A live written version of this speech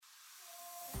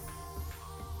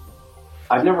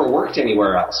I've never worked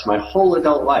anywhere else my whole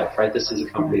adult life, right? This is a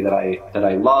company that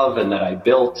I love and that I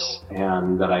built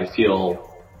and that I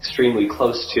feel extremely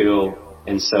close to.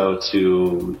 And so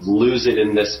to lose it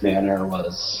in this manner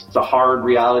was a hard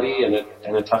reality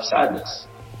and a tough sadness.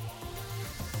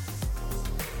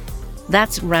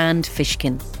 That's Rand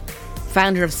Fishkin,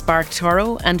 founder of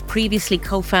SparkToro and previously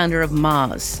co-founder of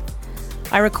Moz.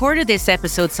 I recorded this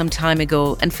episode some time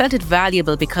ago and felt it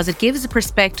valuable because it gives a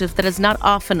perspective that is not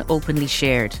often openly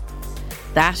shared.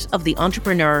 That of the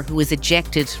entrepreneur who was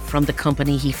ejected from the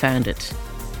company he founded.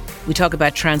 We talk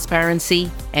about transparency,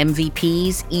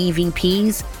 MVPs,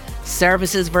 EVPs,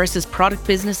 services versus product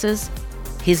businesses,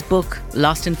 his book,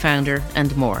 Lost and Founder,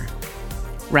 and more.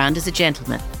 Rand is a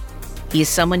gentleman. He is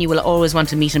someone you will always want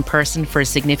to meet in person for a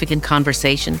significant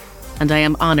conversation, and I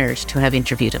am honoured to have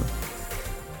interviewed him.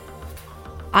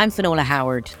 I'm Finola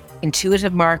Howard,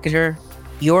 intuitive marketer,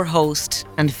 your host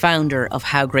and founder of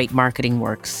How Great Marketing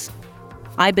Works.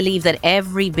 I believe that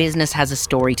every business has a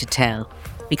story to tell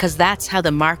because that's how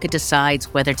the market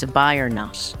decides whether to buy or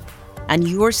not. And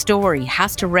your story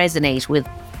has to resonate with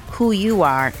who you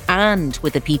are and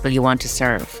with the people you want to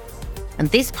serve. And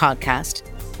this podcast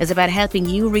is about helping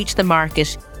you reach the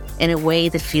market in a way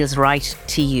that feels right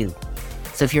to you.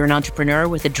 So if you're an entrepreneur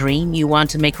with a dream you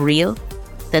want to make real,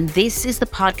 then this is the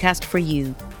podcast for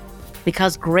you,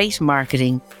 because great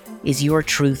marketing is your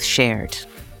truth shared.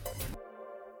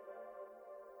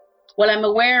 Well, I'm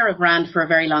aware of Rand for a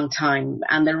very long time.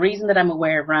 And the reason that I'm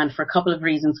aware of Rand, for a couple of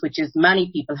reasons, which is many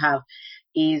people have,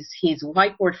 is his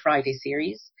Whiteboard Friday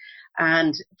series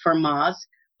and for Moz,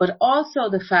 but also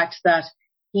the fact that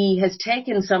he has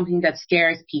taken something that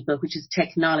scares people, which is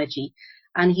technology,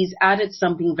 and he's added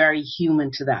something very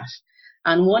human to that.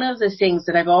 And one of the things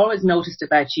that I've always noticed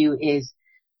about you is,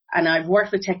 and I've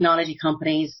worked with technology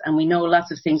companies, and we know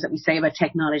lots of things that we say about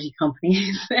technology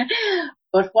companies,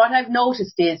 but what I've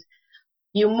noticed is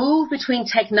you move between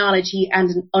technology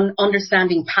and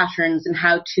understanding patterns and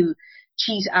how to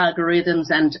cheat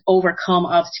algorithms and overcome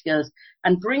obstacles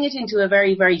and bring it into a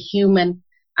very, very human,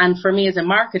 and for me as a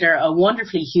marketer, a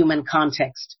wonderfully human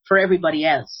context for everybody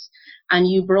else. And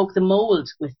you broke the mold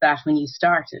with that when you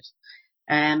started.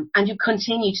 And you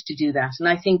continued to do that. And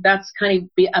I think that's kind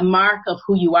of a mark of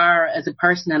who you are as a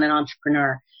person and an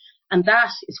entrepreneur. And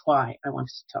that is why I wanted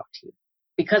to talk to you,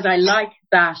 because I like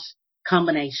that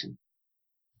combination.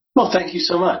 Well, thank you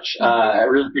so much. I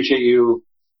really appreciate you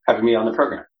having me on the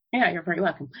program. Yeah, you're very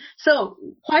welcome. So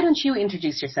why don't you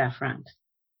introduce yourself, Rand?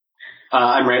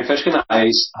 I'm Rand Fishkin.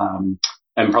 I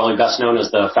am probably best known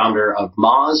as the founder of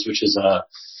Moz, which is a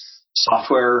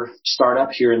software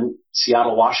startup here in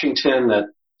Seattle, Washington that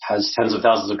has tens of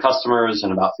thousands of customers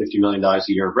and about $50 million a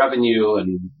year of revenue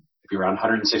and maybe around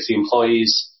 160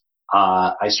 employees.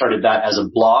 I started that as a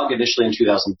blog initially in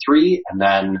 2003 and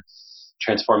then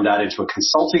transformed that into a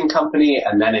consulting company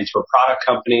and then into a product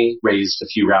company, raised a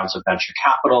few rounds of venture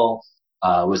capital,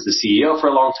 was the CEO for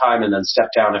a long time and then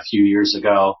stepped down a few years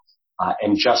ago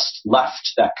and just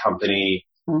left that company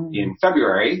in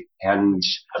February and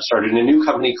have started a new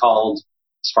company called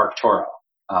SparkToro.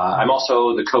 I'm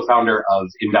also the co-founder of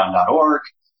inbound.org,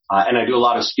 and I do a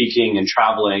lot of speaking and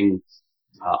traveling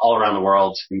all around the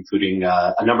world, including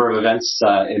a number of events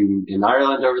in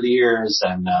Ireland over the years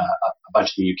and a bunch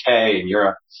in the UK and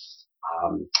Europe.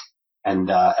 And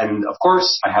of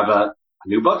course, I have a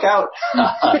new book out,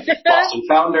 Boston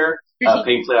Founder,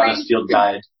 Painfully Honest Field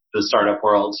Guide to the Startup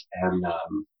World. And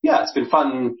it's been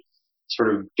fun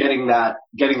sort of getting that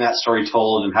story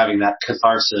told and having that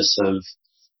catharsis of,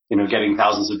 getting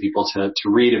thousands of people to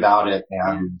read about it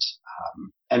and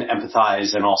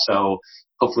empathize and also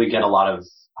hopefully get a lot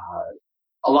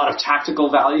of tactical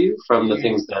value from the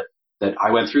things that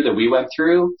I went through, that we went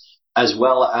through, as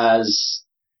well as,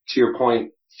 to your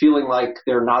point, feeling like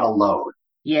they're not alone.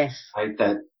 Yes. Right?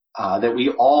 That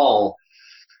we all,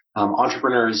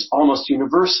 entrepreneurs almost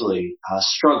universally,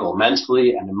 struggle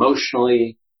mentally and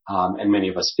emotionally, and many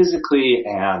of us physically,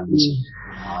 and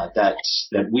that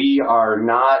we are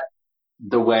not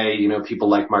the way, people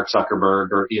like Mark Zuckerberg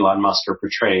or Elon Musk are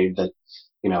portrayed, that,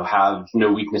 have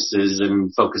no weaknesses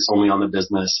and focus only on the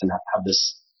business and have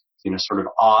this, sort of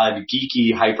odd,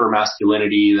 geeky hyper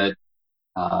masculinity that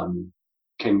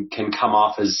can come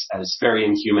off as very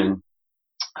inhuman.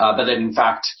 But that in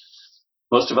fact,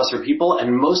 most of us are people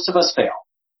and most of us fail.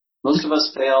 Most of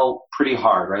us fail pretty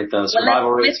hard, right? The survival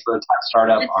rates for a tech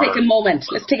startup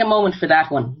Let's take a moment for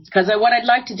that one. Because what I'd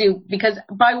like to do, because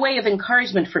by way of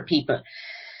encouragement for people,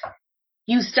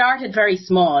 you started very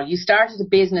small. You started a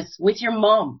business with your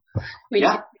mom, which is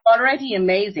already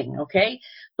amazing, okay?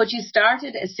 But you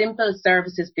started a simple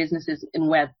services businesses in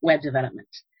web development.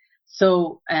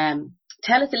 So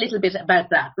tell us a little bit about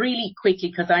that really quickly,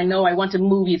 because I know I want to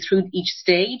move you through each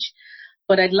stage,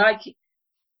 but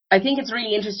I think it's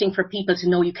really interesting for people to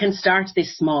know you can start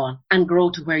this small and grow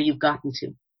to where you've gotten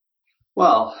to.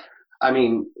 Well, I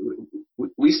mean,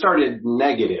 we started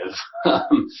negative.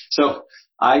 So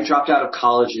I dropped out of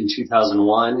college in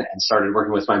 2001 and started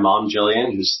working with my mom,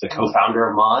 Jillian, who's the co-founder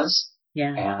of Moz.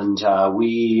 Yeah. And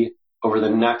we, over the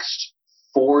next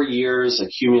 4 years,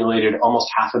 accumulated almost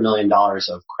 $500,000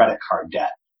 of credit card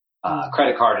debt,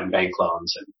 credit card and bank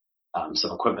loans and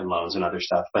some equipment loans and other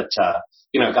stuff. But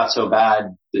it got so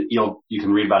bad that you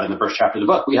can read about it in the first chapter of the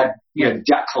book. We had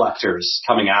debt collectors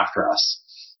coming after us,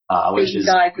 which is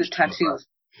guys with tattoos.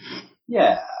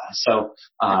 Yeah. So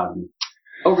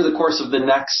over the course of the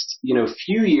next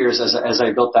few years, as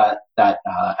I built that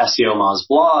SEO Moz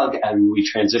blog and we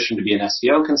transitioned to be an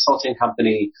SEO consulting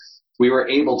company, we were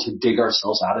able to dig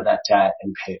ourselves out of that debt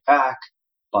and pay it back.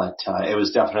 But it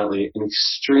was definitely an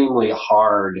extremely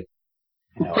hard.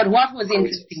 But what was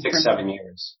interesting 7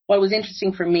 years. What was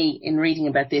interesting for me in reading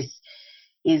about this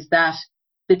is that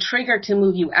the trigger to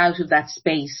move you out of that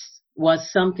space was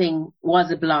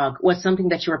a blog, was something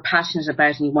that you were passionate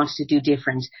about and you wanted to do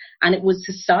different. And it was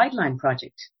a sideline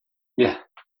project. Yeah.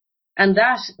 And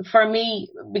that, for me,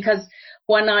 because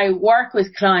when I work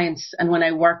with clients and when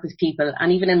I work with people,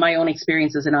 and even in my own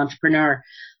experience as an entrepreneur,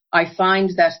 I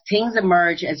find that things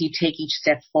emerge as you take each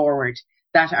step forward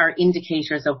that are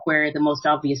indicators of where the most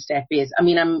obvious step is. I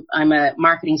mean, I'm a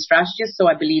marketing strategist, so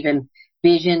I believe in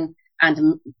vision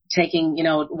and taking,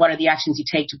 what are the actions you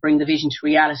take to bring the vision to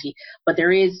reality. But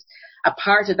there is a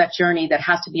part of that journey that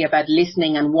has to be about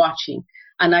listening and watching.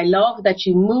 And I love that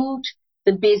you moved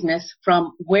the business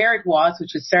from where it was,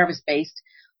 which was service-based,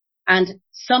 and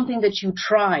something that you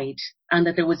tried, and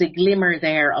that there was a glimmer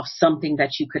there of something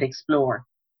that you could explore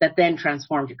that then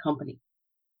transformed your company.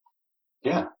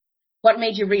 Yeah. What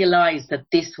made you realize that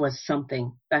this was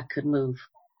something that could move?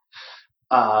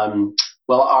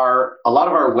 Well, a lot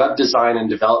of our web design and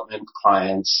development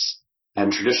clients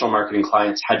and traditional marketing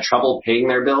clients had trouble paying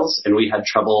their bills, and we had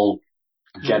trouble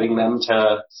getting them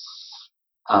to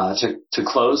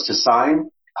close, to sign.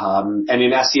 And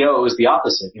in SEO, it was the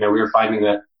opposite. We were finding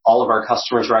that all of our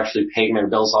customers were actually paying their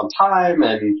bills on time,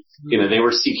 and they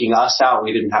were seeking us out.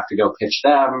 We didn't have to go pitch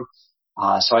them.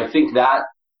 So I think that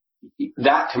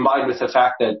combined with the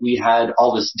fact that we had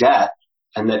all this debt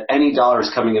and that any dollars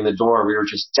coming in the door we were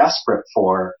just desperate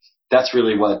for, that's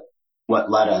really what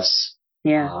led us.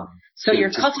 Yeah. So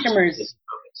your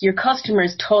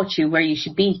customers taught you where you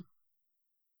should be.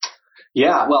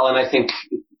 Yeah. Well, and I think,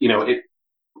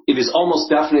 it is almost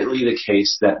definitely the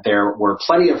case that there were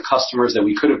plenty of customers that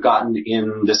we could have gotten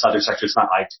in this other sector. It's not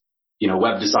like,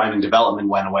 web design and development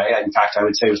went away. In fact, I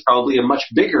would say it was probably a much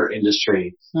bigger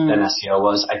industry than SEO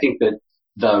was. I think that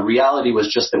the reality was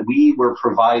just that we were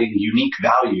providing unique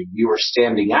value. We were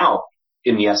standing out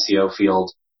in the SEO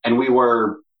field, and we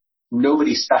were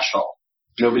nobody special,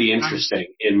 nobody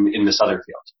interesting in this other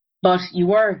field. But you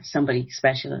were somebody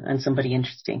special and somebody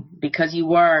interesting because you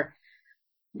were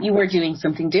doing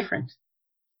something different.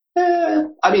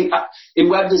 In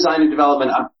web design and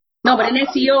development, but in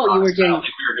SEO you were doing. I don't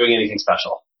think we were doing anything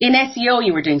special. In SEO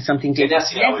you were doing something different.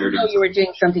 In SEO you were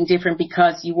doing something different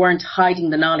because you weren't hiding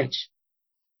the knowledge.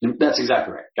 That's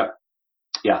exactly right. Yep.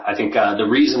 Yeah, I think the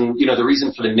reason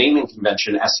for the naming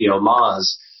convention SEO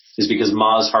Moz is because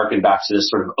Moz harkened back to this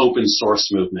sort of open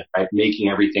source movement, right? Making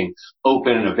everything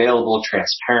open and available,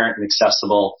 transparent and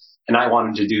accessible. And I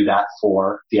wanted to do that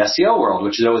for the SEO world,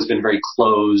 which has always been very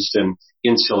closed and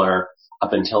insular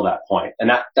up until that point. And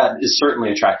that has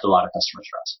certainly attracted a lot of customers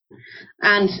for us.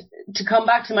 And to come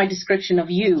back to my description of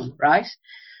you, right?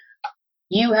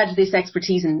 You had this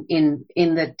expertise in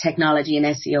the technology and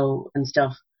SEO and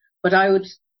stuff. But I would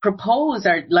propose,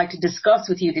 or like to discuss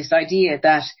with you this idea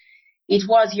that it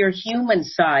was your human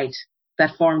side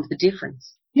that formed the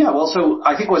difference. Yeah, well, so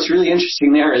I think what's really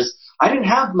interesting there is I didn't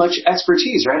have much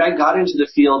expertise, right? I got into the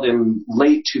field in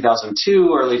late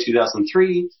 2002, early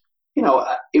 2003.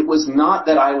 It was not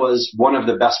that I was one of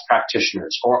the best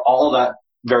practitioners or all that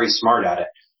very smart at it.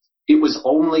 It was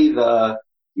only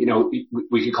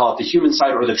we could call it the human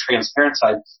side or the transparent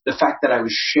side, the fact that I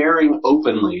was sharing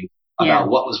openly about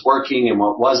what was working and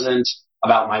what wasn't,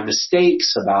 about my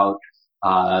mistakes, about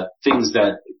things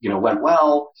that, went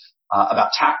well,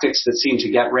 about tactics that seemed to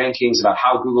get rankings, about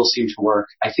how Google seemed to work.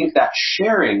 I think that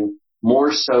sharing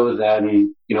more so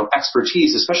than,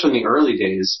 expertise, especially in the early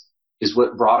days, is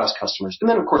what brought us customers. And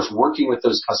then, of course, working with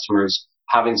those customers,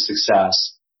 having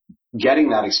success, getting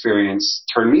that experience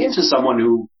turned me into someone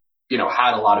who,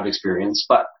 had a lot of experience.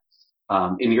 But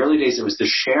in the early days, it was the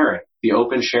sharing the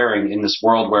open sharing in this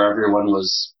world where everyone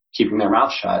was keeping their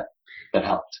mouth shut that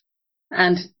helped.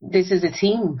 And this is a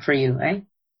theme for you, eh?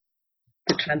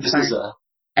 The transparency. This is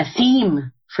a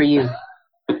theme for you.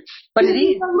 But it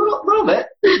is. A little bit.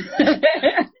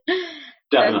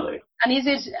 Definitely. And is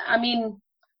it, I mean,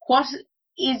 what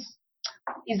is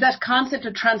that concept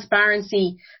of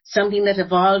transparency something that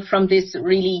evolved from this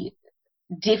really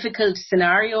difficult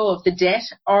scenario of the debt,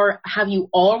 or have you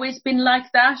always been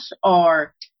like that?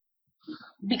 Or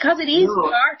because it is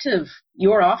part of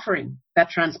your offering, that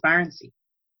transparency.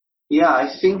 Yeah, I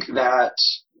think that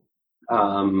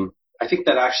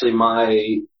actually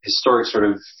my historic sort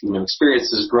of,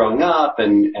 experiences growing up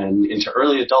and into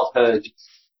early adulthood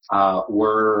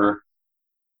were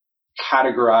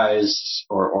categorized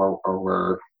or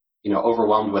were,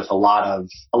 overwhelmed with a lot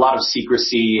of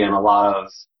secrecy and a lot of,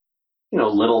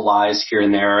 little lies here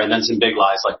and there, and then some big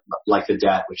lies like the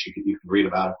debt, which you can read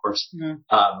about, of course.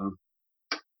 Mm-hmm.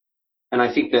 And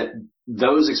I think that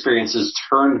those experiences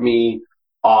turned me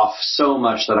off so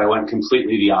much that I went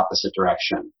completely the opposite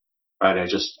direction. Right? I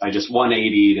just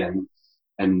 180'd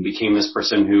and became this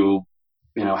person who,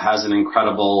 has an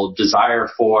incredible desire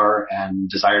for and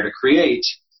desire to create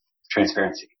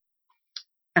transparency.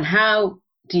 And how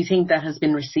do you think that has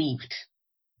been received?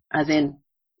 As in,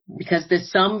 because there's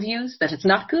some views that it's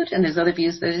not good and there's other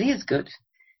views that it is good.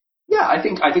 Yeah, I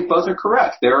think both are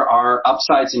correct. There are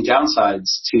upsides and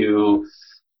downsides to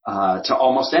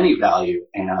almost any value,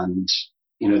 and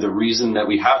the reason that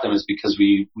we have them is because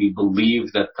we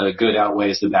believe that the good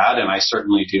outweighs the bad, and I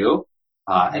certainly do.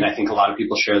 And I think a lot of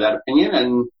people share that opinion,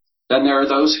 and then there are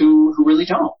those who really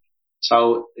don't.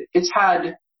 So it's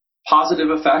had positive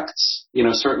effects.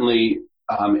 Certainly,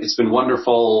 it's been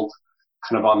wonderful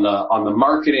kind of on the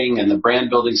marketing and the brand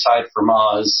building side for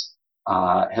Moz,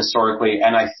 historically.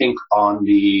 And I think on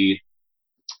the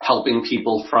helping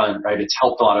people front, right, it's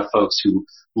helped a lot of folks who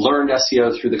learned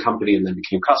SEO through the company and then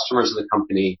became customers of the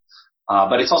company.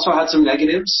 But it's also had some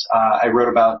negatives. I wrote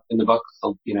about in the book,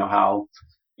 how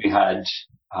we had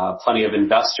plenty of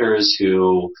investors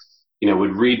who,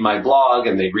 would read my blog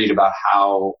and they'd read about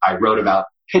how I wrote about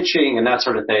pitching and that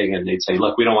sort of thing. And they'd say,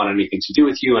 look, we don't want anything to do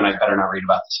with you, and I better not read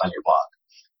about this on your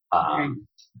blog.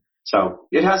 So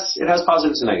it has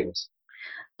positives and negatives.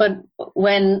 But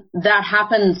when that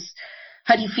happens,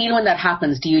 how do you feel when that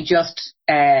happens? Do you just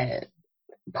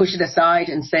push it aside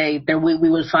and say, we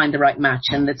will find the right match,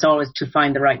 and it's always to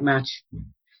find the right match?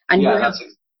 And you have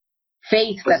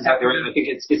faith that exactly right. I think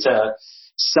it's a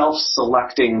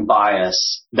self-selecting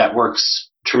bias that works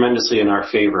tremendously in our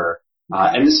favor.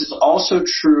 And this is also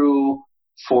true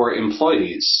for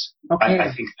employees. Okay.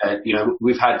 I think that,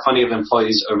 we've had plenty of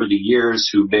employees over the years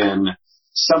who've been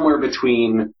somewhere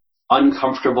between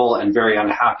uncomfortable and very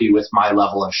unhappy with my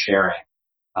level of sharing.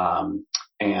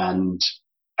 And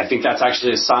I think that's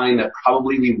actually a sign that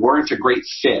probably we weren't a great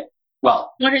fit.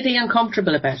 Well, what are they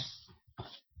uncomfortable about?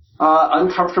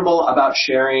 Uncomfortable about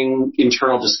sharing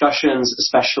internal discussions,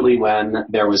 especially when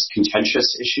there was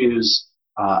contentious issues.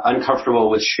 Uncomfortable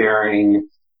with sharing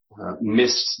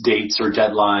missed dates or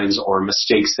deadlines or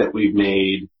mistakes that we've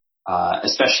made,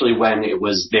 especially when it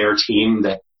was their team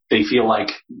that they feel like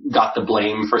got the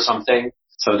blame for something.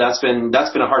 So that's been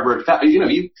a hard word.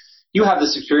 You have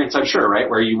this experience, I'm sure, right,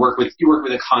 where you work with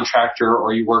a contractor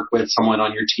or you work with someone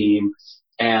on your team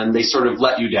and they sort of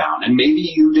let you down, and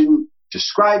maybe you didn't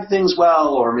describe things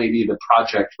well, or maybe the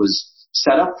project was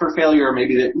set up for failure, or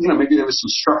maybe there was some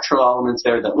structural elements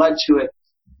there that led to it.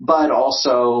 But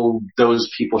also,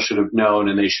 those people should have known,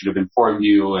 and they should have informed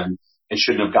you, and it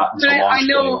shouldn't have gotten so long. I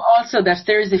know also that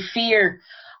there is a fear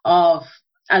of,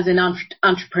 as an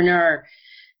entrepreneur,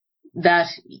 that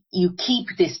you keep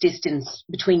this distance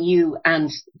between you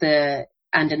and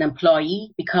an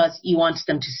employee because you want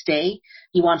them to stay,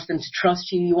 you want them to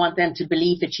trust you, you want them to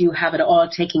believe that you have it all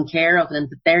taken care of and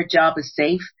that their job is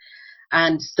safe.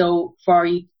 And so for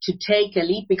you to take a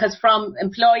leap, because from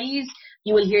employees,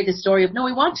 you will hear the story of, no,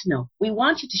 we want to know. We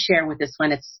want you to share with us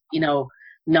when it's,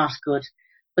 not good.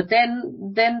 But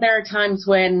then there are times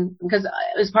when, because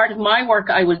as part of my work,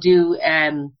 I will do,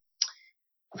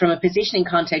 from a positioning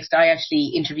context, I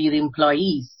actually interview the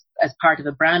employees as part of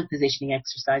a brand positioning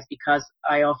exercise, because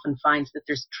I often find that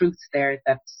there's truth there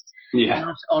that's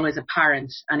not always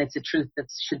apparent, and it's a truth that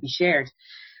should be shared.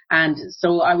 And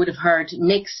so I would have heard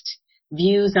mixed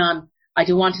views on, I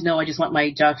don't want to know, I just want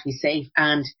my job to be safe,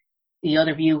 and the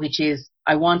other view, which is,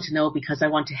 I want to know because I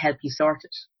want to help you sort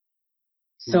it.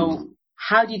 So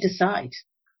how do you decide?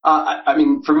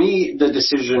 For me, the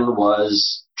decision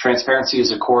was transparency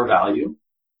is a core value.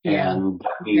 Yeah. And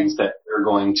that means that we're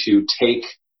going to take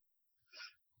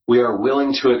we are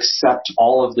willing to accept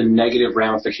all of the negative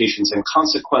ramifications and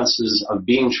consequences of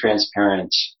being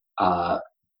transparent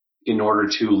in order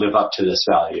to live up to this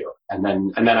value. And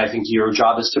then I think your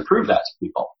job is to prove that to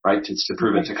people, right? It's to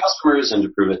prove it to customers and to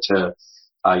prove it to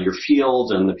your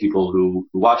field and the people who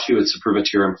watch you. It's to prove it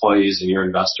to your employees and your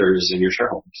investors and your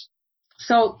shareholders.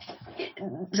 So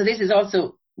this is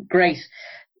also great.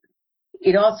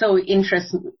 It also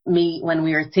interests me when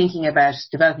we are thinking about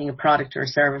developing a product or a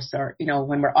service, or,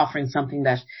 when we're offering something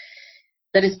that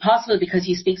is possible, because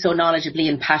you speak so knowledgeably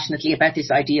and passionately about this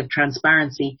idea of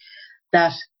transparency,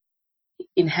 that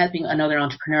in helping another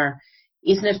entrepreneur,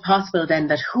 isn't it possible then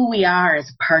that who we are as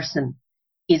a person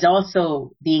is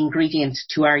also the ingredient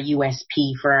to our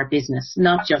USP for our business,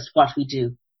 not just what we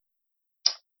do?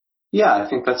 Yeah, I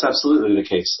think that's absolutely the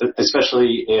case,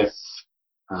 especially if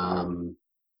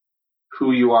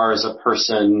who you are as a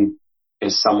person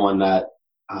is someone that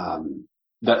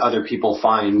that other people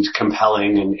find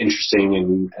compelling and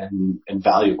interesting and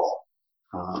valuable.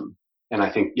 And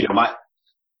I think,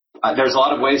 there's a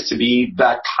lot of ways to be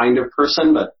that kind of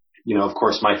person, but, of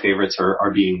course, my favorites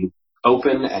are being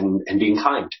open and being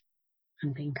kind.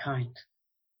 And being kind.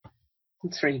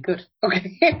 That's really good.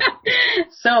 Okay.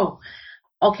 So,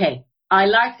 okay. I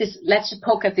like this. Let's just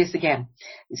poke at this again.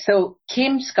 So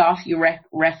Kim Scott, you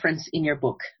reference in your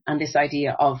book, and this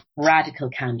idea of radical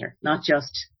candor, not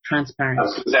just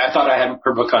transparency. I thought I had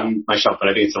her book on my shelf, but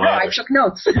I think it's a lot. I took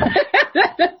notes.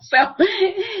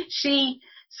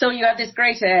 So you have this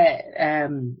great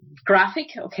graphic,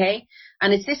 okay?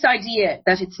 And it's this idea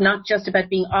that it's not just about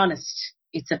being honest.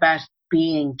 It's about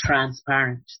being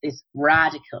transparent, this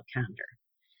radical candor.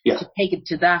 Yeah. To take it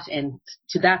to that end,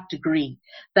 to that degree,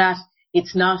 that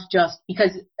it's not just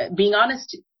because being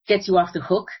honest gets you off the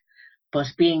hook, but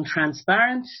being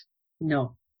transparent,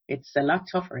 no, it's a lot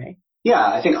tougher, eh? Yeah,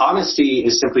 I think honesty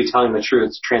is simply telling the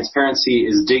truth. Transparency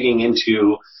is digging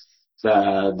into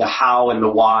the how and the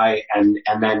why, and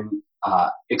then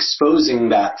exposing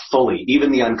that fully,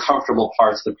 even the uncomfortable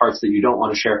parts, the parts that you don't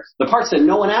want to share, the parts that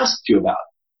no one asked you about.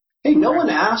 Hey, no one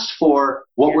asked for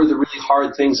what were the really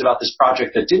hard things about this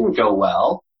project that didn't go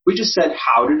well. We just said,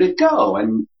 how did it go?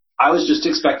 And I was just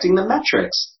expecting the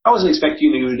metrics. I wasn't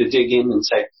expecting you to dig in and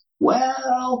say,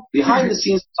 well, behind the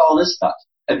scenes, it's all this stuff.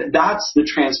 And that's the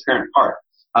transparent part.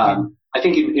 I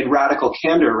think in Radical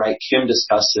Candor, right, Kim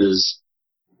discusses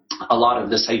a lot of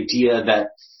this idea that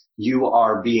you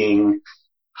are being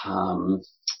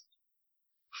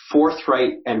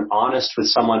forthright and honest with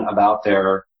someone about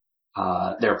their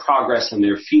progress and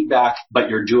their feedback, but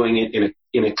you're doing it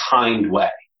in a kind way,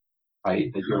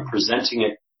 right? That you're presenting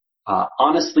it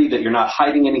honestly, that you're not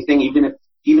hiding anything, even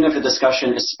if a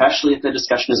discussion, especially if the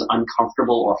discussion is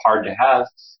uncomfortable or hard to have,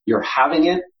 you're having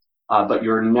it, but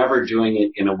you're never doing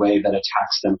it in a way that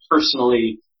attacks them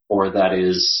personally or that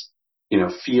is,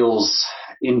 feels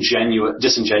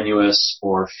disingenuous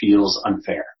or feels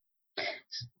unfair.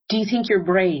 Do you think you're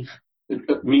brave?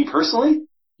 Me personally?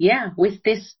 Yeah, with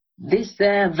this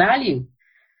value.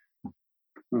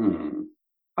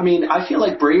 I mean, I feel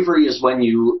like bravery is when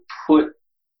you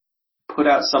put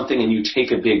out something and you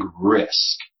take a big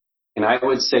risk. And I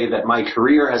would say that my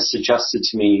career has suggested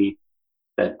to me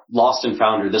that Lost and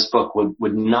Founder, this book,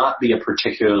 would not be a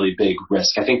particularly big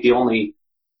risk. I think the only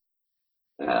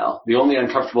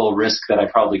uncomfortable risk that I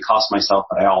probably cost myself,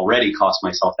 but I already cost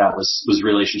myself, that was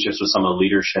relationships with some of the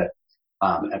leadership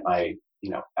at my,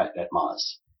 at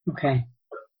Moz. Okay.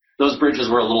 Those bridges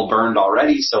were a little burned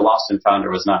already, so Lost and Founder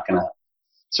was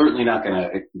certainly not gonna,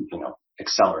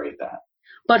 accelerate that.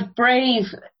 But brave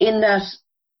in that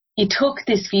you took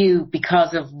this view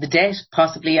because of the debt,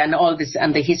 possibly, and all this,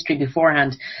 and the history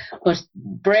beforehand. But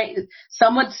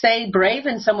some would say brave,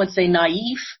 and some would say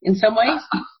naive in some ways.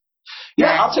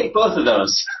 Yeah, I'll take both of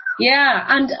those. Yeah,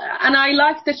 and I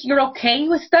like that you're okay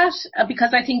with that,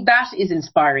 because I think that is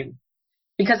inspiring.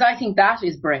 Because I think that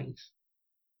is brave.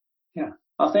 Yeah.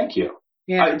 Well, thank you.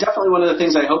 Yeah. Definitely one of the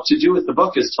things I hope to do with the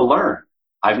book is to learn.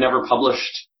 I've never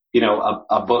published,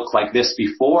 a book like this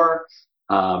before.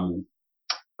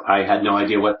 I had no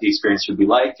idea what the experience would be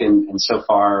like, and so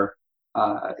far,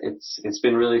 it's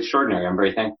been really extraordinary. I'm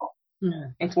very thankful.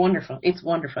 Yeah, it's wonderful. It's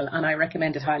wonderful, and I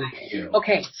recommend it highly. Thank you.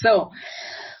 Okay, so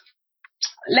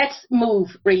let's move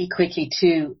really quickly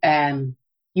to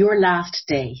your last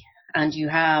day, and you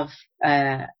have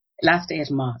last day at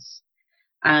Moz,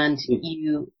 and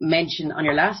you mention on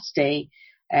your last day,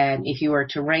 if you were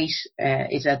to rate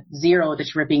it at 0 that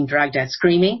you were being dragged out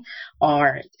screaming,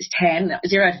 or 10,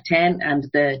 0 out of 10, and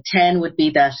the 10 would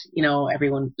be that,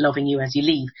 everyone loving you as you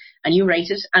leave. And you rate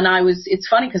it. And it's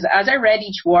funny because as I read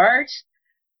each word,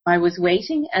 I was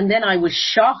waiting, and then I was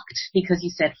shocked because you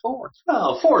said 4.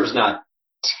 Oh, 4 is not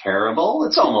terrible.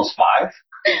 It's almost 5.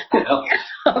 You know,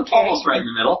 Okay. almost right in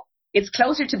the middle. It's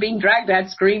closer to being dragged out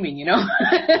screaming, you know.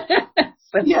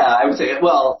 Yeah, I would say.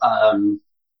 Well,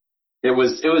 it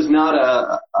was not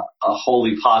a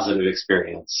wholly positive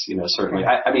experience. You know, certainly.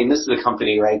 I mean, this is a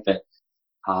company, right, that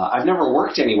I've never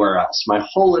worked anywhere else my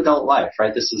whole adult life,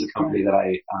 right? This is a company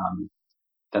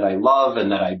that I love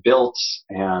and that I built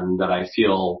and that I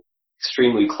feel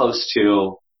extremely close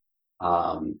to.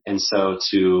 And so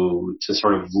to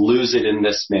sort of lose it in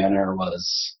this manner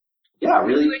was,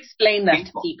 really. Can you explain that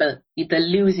painful. to people, the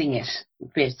losing it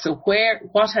bit? So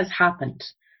what has happened?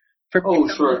 Oh,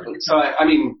 sure. So I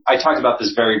mean, I talked about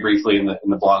this very briefly in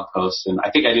the blog post, and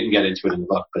I think I didn't get into it in the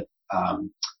book, but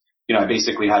I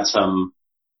basically had some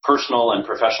personal and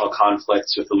professional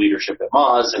conflicts with the leadership at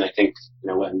Moz, and I think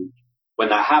when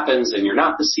that happens and you're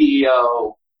not the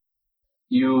CEO,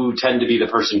 you tend to be the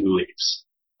person who leaves.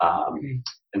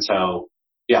 And so,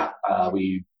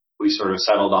 we sort of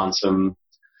settled on some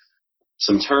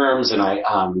terms, and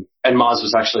and Moz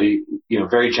was actually,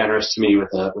 very generous to me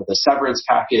with a severance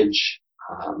package.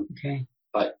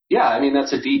 But I mean,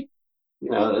 that's a deep,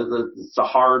 it's a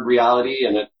hard reality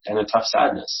and a tough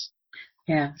sadness.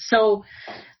 Yeah. So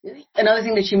another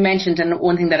thing that you mentioned, and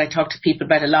one thing that I talk to people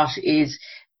about a lot, is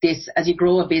this: as you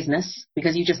grow a business,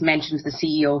 because you just mentioned the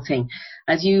CEO thing,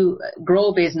 as you grow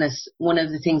a business, one of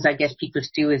the things I get people to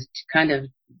do is to kind of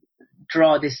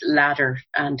draw this ladder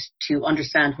and to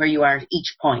understand where you are at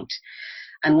each point.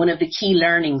 And one of the key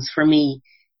learnings for me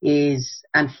is,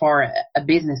 and for a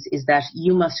business, is that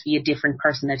you must be a different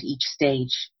person at each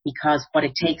stage, because what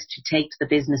it takes to take the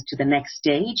business to the next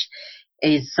stage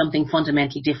is something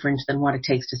fundamentally different than what it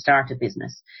takes to start a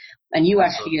business. And you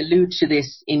actually allude to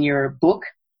this in your book,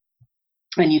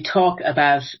 and you talk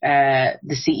about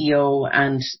the CEO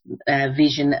and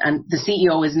vision. And the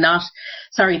CEO is not,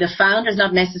 the founder is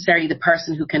not necessarily the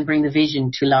person who can bring the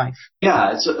vision to life.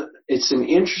 Yeah, it's an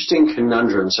interesting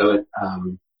conundrum. So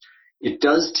it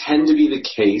does tend to be the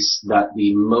case that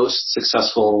the most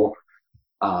successful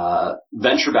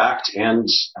venture-backed and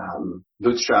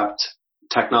bootstrapped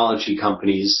technology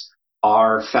companies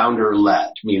are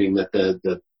founder-led, meaning that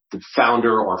the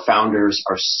founder or founders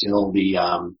are still the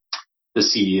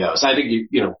CEOs. I think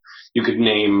you could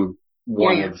name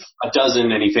one of a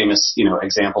dozen any famous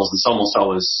examples. It's almost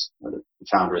always the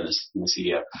founder and the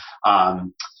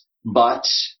CEO. But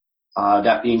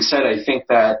that being said, I think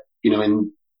that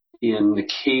in the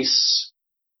case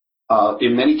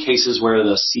in many cases where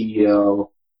the CEO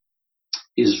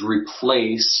is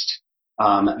replaced,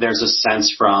 there's a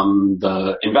sense from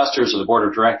the investors or the board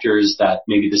of directors that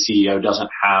maybe the CEO doesn't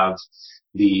have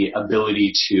the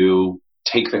ability to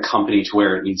take the company to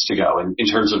where it needs to go in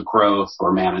terms of growth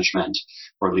or management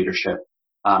or leadership.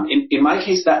 In my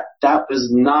case, that was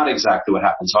not exactly what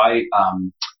happened. So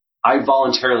I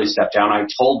voluntarily stepped down. I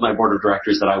told my board of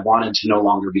directors that I wanted to no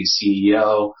longer be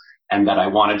CEO and that I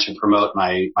wanted to promote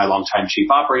my longtime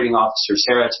chief operating officer,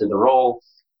 Sarah, to the role.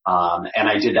 And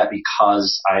I did that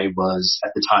because I was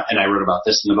at the time, and I wrote about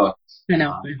this in the book. I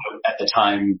know. At the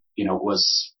time,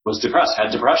 was depressed,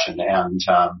 had depression,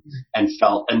 and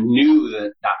felt and knew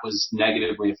that was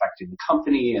negatively affecting the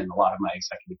company and a lot of my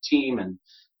executive team and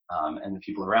the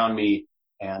people around me,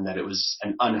 and that it was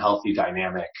an unhealthy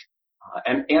dynamic.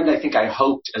 And I think I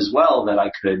hoped as well that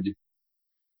I could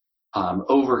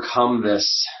overcome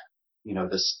this,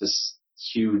 this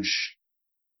huge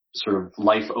sort of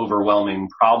life overwhelming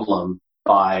problem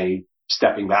by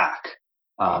stepping back.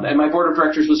 And my board of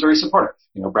directors was very supportive.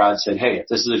 Brad said, "Hey, if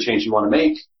this is a change you want to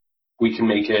make, we can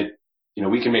make it,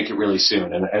 we can make it really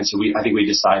soon." And so I think we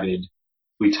decided,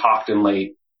 we talked in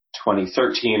late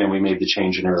 2013 and we made the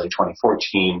change in early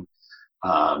 2014.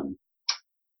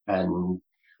 And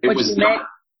it was not.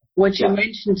 What you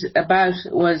mentioned about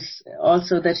was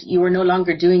also that you were no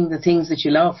longer doing the things that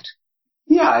you loved.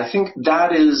 Yeah, I think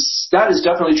that is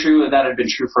definitely true, and that had been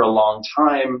true for a long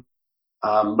time.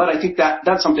 But I think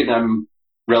that's something I'm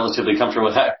relatively comfortable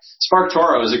with. Spark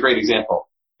Toro is a great example.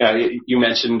 You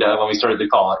mentioned when we started the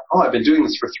call, I've been doing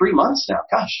this for 3 months now.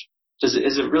 Gosh, has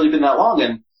it really been that long?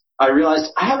 And I realized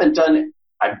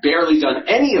I've barely done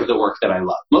any of the work that I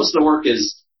love. Most of the work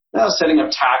is setting up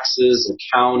taxes,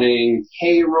 accounting,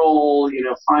 payroll,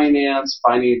 finance,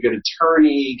 finding a good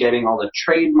attorney, getting all the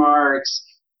trademarks.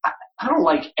 I don't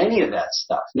like any of that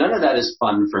stuff. None of that is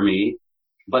fun for me,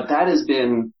 but that has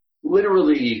been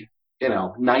literally,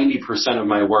 90% of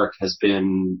my work has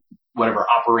been whatever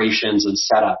operations and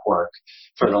setup work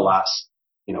for the last,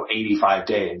 85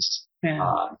 days.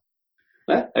 Yeah.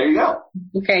 There you go.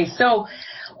 Okay, so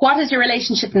what is your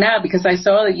relationship now? Because I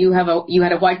saw that you had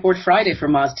a Whiteboard Friday for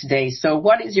Moz today. So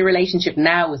what is your relationship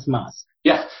now with Moz?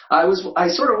 Yeah, I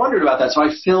sort of wondered about that. So I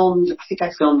think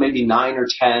I filmed maybe 9 or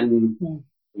 10,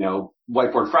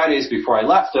 Whiteboard Fridays before I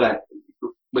left, and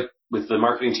with the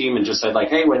marketing team, and just said like,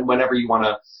 hey, whenever you want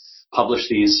to publish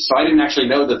these. So I didn't actually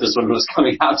know that this one was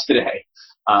coming out today.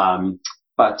 I'm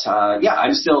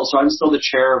still the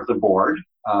chair of the board,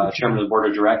 chairman of the board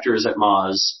of directors at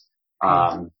Moz.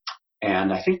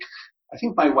 And I think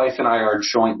my wife and I are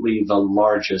jointly the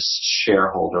largest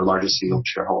single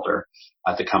shareholder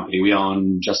at the company. We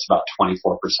own just about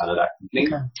 24% of that company.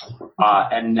 Okay.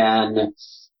 And then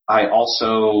I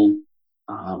also,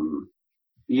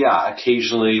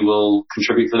 occasionally will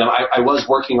contribute for them. I was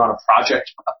working on a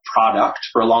product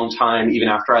for a long time, even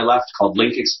after I left, called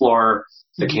Link Explorer,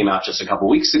 that came out just a couple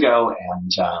weeks ago.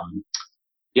 And,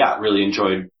 really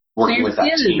enjoyed working with that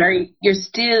team. You're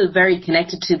still very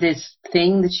connected to this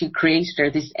thing that you created,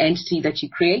 or this entity that you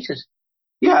created.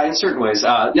 Yeah, in certain ways.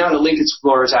 Now the Link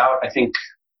Explorer is out, I think,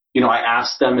 I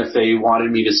asked them if they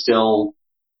wanted me to still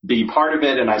be part of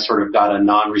it, and I sort of got a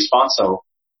non-response. So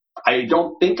I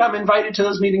don't think I'm invited to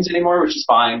those meetings anymore, which is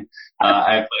fine.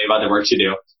 I have plenty of other work to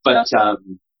do. But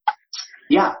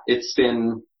it's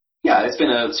been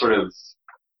a sort of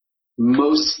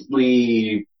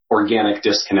mostly organic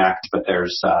disconnect, but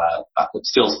there's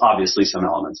still obviously some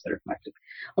elements that are connected.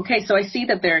 Okay, so I see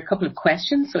that there are a couple of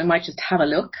questions, so we might just have a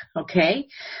look. Okay,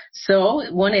 so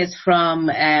one is from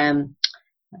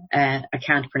I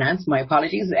can't pronounce, my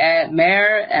apologies.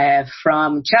 Mayor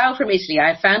from Italy.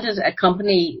 I founded a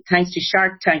company thanks to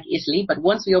Shark Tank Italy, but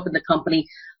once we opened the company,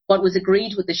 what was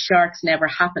agreed with the sharks never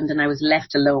happened, and I was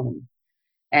left alone.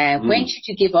 When should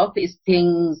you give up if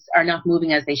things are not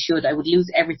moving as they should? I would lose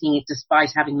everything despite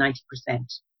having 90%.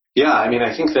 Yeah, I mean,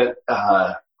 I think that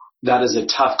that is a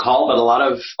tough call, but a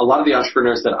lot of the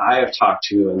entrepreneurs that I have talked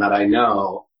to and that I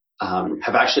know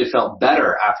have actually felt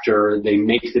better after they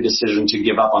make the decision to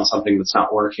give up on something that's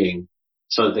not working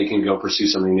so that they can go pursue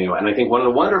something new. And I think one of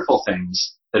the wonderful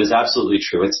things that is absolutely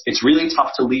true, it's really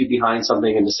tough to leave behind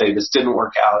something and to say this didn't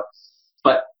work out,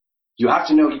 but you have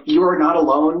to know you are not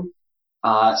alone.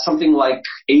 Something like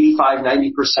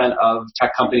 85-90% of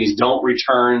tech companies don't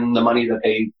return the money that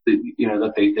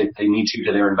they need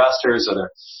to their investors or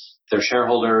their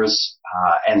shareholders,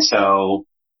 and so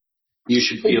you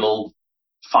should feel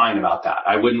fine about that.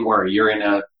 I wouldn't worry. You're in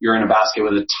a basket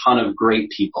with a ton of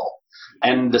great people.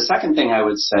 And the second thing I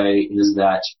would say is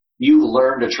that you've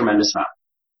learned a tremendous amount,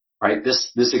 right?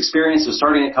 This experience of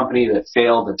starting a company that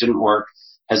failed, that didn't work,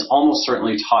 has almost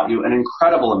certainly taught you an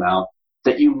incredible amount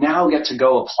that you now get to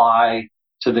go apply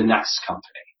to the next company.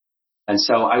 And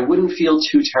so I wouldn't feel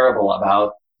too terrible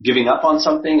about giving up on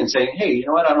something and saying, hey, you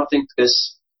know what? I don't think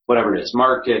this, whatever it is,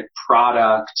 market,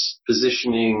 product,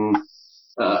 positioning,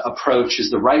 approach is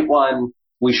the right one.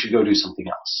 We should go do something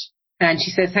else. And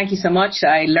she says, thank you so much.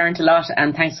 I learned a lot,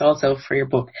 and thanks also for your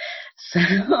book. So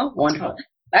wonderful.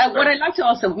 What I'd like to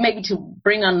also maybe to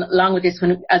bring on along with this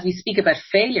as we speak about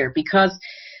failure, because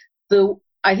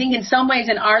I think in some ways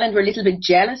in Ireland we're a little bit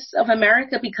jealous of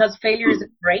America because failure is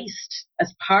embraced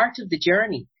as part of the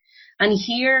journey. And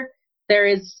here there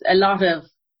is a lot of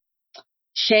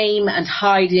shame and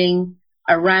hiding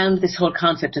around this whole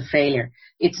concept of failure.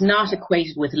 It's not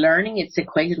equated with learning, it's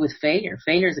equated with failure.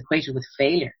 Failure is equated with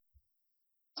failure.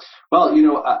 Well,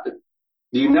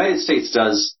 the United States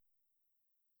does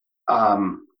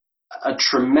a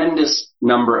tremendous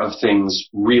number of things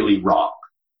really wrong.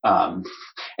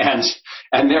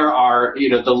 And there are,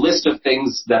 the list of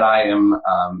things that I am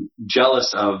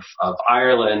jealous of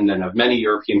Ireland and of many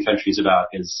European countries about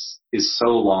is so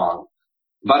long.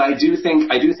 But I do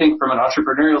think from an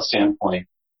entrepreneurial standpoint,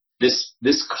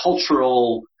 this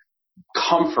cultural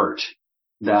comfort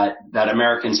that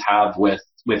Americans have with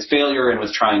failure and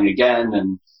with trying again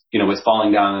and, with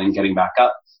falling down and getting back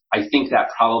up, I think that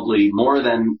probably more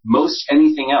than most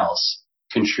anything else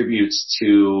contributes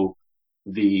to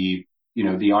the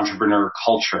entrepreneur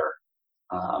culture,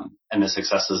 and the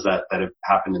successes that have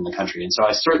happened in the country. And so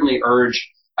I certainly urge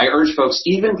folks,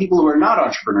 even people who are not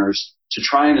entrepreneurs, to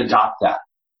try and adopt that,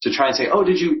 to try and say, oh,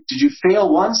 did you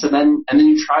fail once and then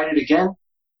you tried it again?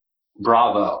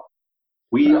 Bravo.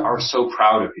 We are so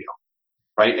proud of you,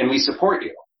 right? And we support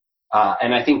you.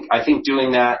 And I think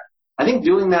doing that,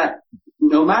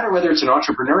 no matter whether it's an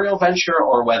entrepreneurial venture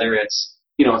or whether it's,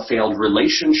 a failed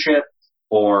relationship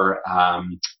or,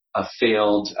 a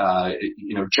failed,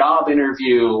 job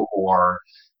interview or,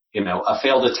 a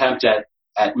failed attempt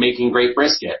at making great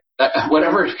brisket,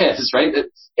 whatever it is, right?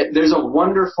 There's a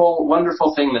wonderful,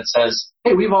 wonderful thing that says,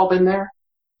 hey, we've all been there.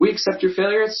 we accept your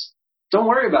failures. Don't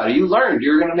worry about it. You learned.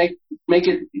 You're going to make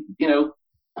it,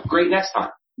 great next time.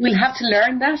 We'll have to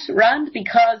learn that, Rand,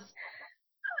 because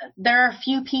there are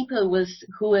few people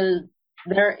who will.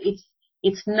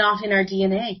 It's not in our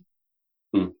DNA.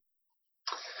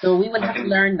 So we will have to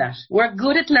learn that. We're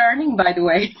good at learning, by the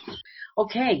way.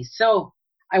 Okay, so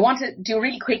I want to do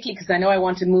really quickly because I know I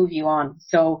want to move you on.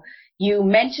 So you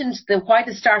mentioned why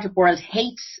the startup world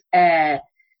hates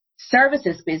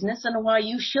services business and why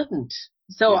you shouldn't.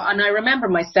 So, and I remember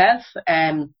myself,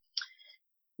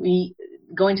 we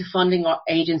going to funding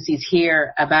agencies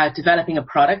here about developing a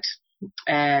product,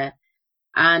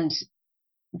 and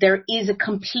there is a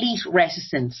complete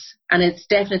reticence, and it's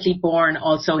definitely born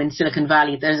also in Silicon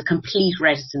Valley. There's a complete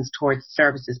reticence towards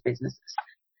services businesses,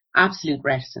 absolute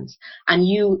reticence. And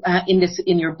you,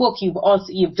 in your book,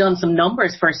 you've done some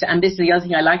numbers first, and this is the other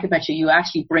thing I like about you. You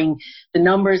actually bring the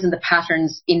numbers and the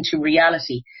patterns into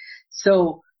reality.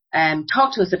 So,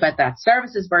 talk to us about that.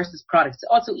 Services versus products.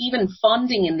 Also, even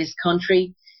funding in this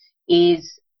country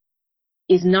is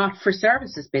not for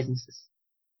services businesses.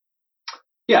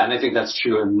 Yeah, and I think that's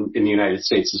true in the United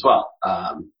States as well.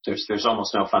 There's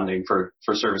almost no funding for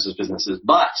services businesses.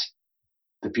 But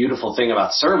the beautiful thing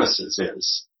about services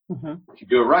is if you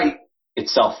do it right, it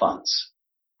self-funds,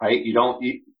 right? You don't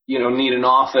need an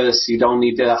office. You don't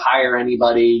need to hire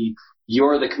anybody.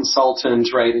 You're the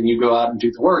consultant, right? And you go out and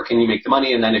do the work and you make the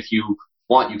money. And then if you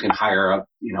want, you can hire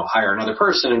another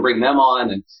person and bring them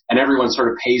on, and everyone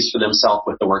sort of pays for themselves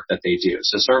with the work that they do.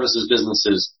 So services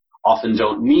businesses often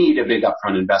don't need a big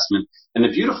upfront investment. And the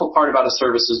beautiful part about a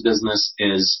services business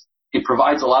is it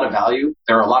provides a lot of value.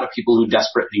 There are a lot of people who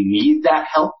desperately need that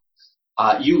help.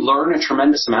 You learn a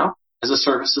tremendous amount as a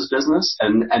services business,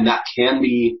 and that can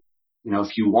be,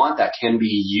 if you want, that can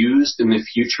be used in the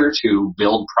future to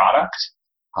build product.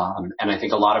 And I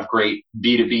think a lot of great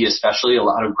B2B, especially a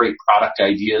lot of great product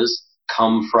ideas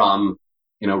come from,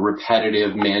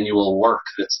 repetitive manual work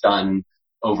that's done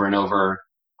over and over,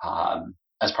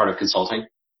 as part of consulting.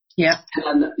 Yeah.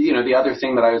 And then, the other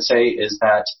thing that I would say is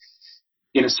that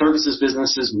in services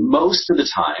businesses, most of the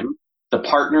time, the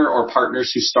partner or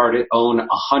partners who start it own 100%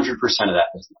 of that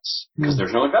business because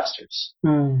there's no investors.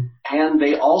 And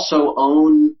they also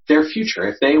own their future.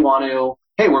 If they want to,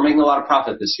 hey, we're making a lot of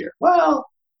profit this year. Well,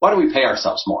 why don't we pay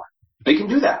ourselves more? They can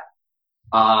do that.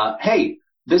 Hey,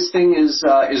 this thing is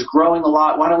growing a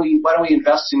lot. Why don't we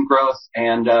invest in growth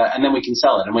and then we can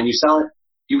sell it. And when you sell it,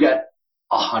 you get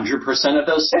 100% of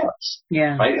those sales.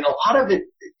 Yeah. Right. In a lot of it,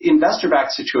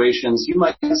 investor-backed situations, you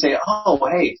might say, oh,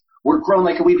 hey, we're growing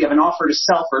like a weed. We have an offer to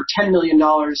sell for $10 million.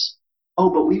 Oh,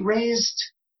 but we raised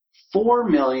 $4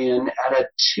 million at a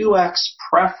 2x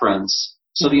preference.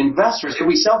 So the investors, if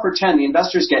we sell for 10, the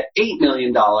investors get $8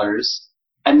 million,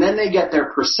 and then they get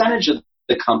their percentage of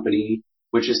the company,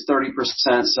 which is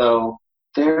 30%. So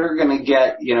they're going to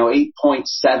get,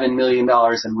 $8.7 million,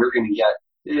 and we're going to get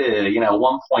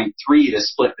 1.3 to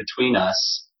split between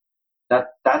us.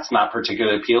 That's not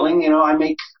particularly appealing. I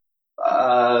make,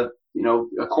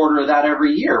 a quarter of that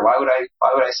every year. Why would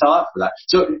I sell out for that?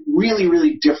 So really,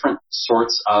 really different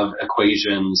sorts of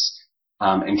equations,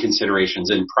 and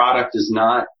considerations. And product is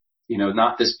not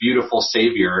this beautiful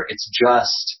savior. It's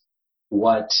just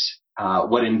what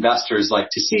investors like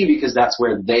to see because that's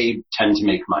where they tend to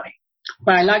make money.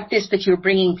 But I like this, that you're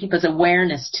bringing people's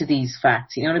awareness to these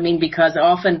facts. You know what I mean? Because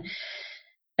often,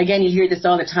 again, you hear this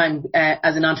all the time.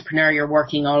 As an entrepreneur, you're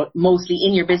working mostly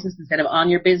in your business instead of on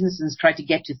your business, and try to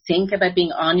get to think about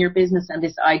being on your business. And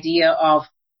this idea of,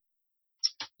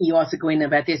 you also go in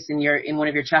about this in one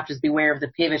of your chapters, Beware of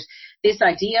the Pivot. This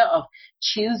idea of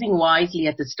choosing wisely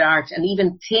at the start, and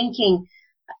even thinking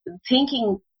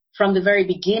from the very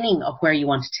beginning of where you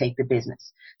want to take the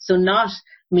business. So not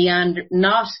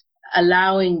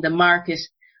allowing the market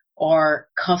or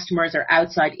customers or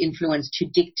outside influence to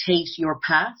dictate your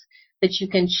path, that you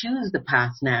can choose the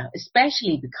path now,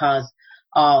 especially because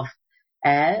of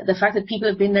the fact that people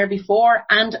have been there before,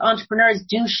 and entrepreneurs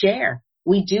do share.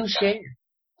 We do share,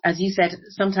 as you said,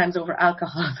 sometimes over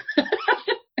alcohol.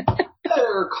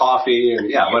 Or coffee,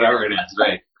 or whatever it is,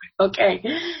 right? Okay.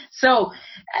 So,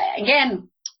 again,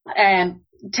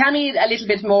 tell me a little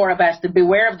bit more about the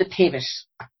Beware of the Pivot.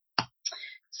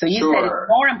 So you said it's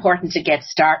more important to get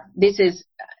started. This is,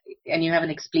 and you have an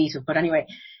expletive, but anyway,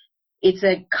 it's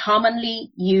a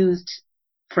commonly used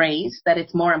phrase that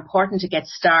it's more important to get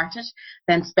started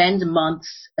than spend months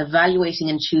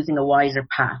evaluating and choosing a wiser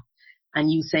path.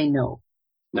 And you say no.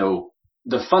 No.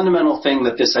 The fundamental thing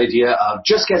that this idea of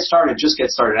just get started,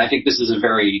 I think this is a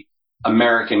very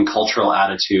American cultural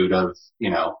attitude of,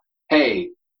 hey,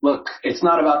 look, it's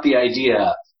not about the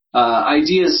idea.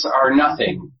 Ideas are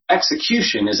nothing.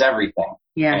 Execution is everything.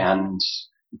 Yeah. And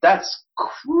that's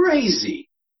crazy.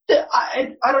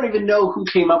 I don't even know who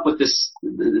came up with this,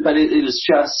 but it is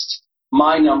just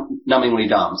mind-numbingly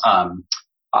dumb.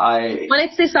 Well,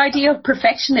 it's this idea of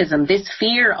perfectionism, this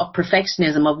fear of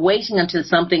perfectionism, of waiting until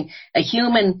something, the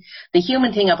human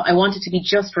thing of, I want it to be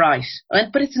just right.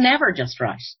 But it's never just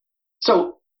right.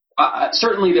 So,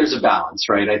 certainly there's a balance,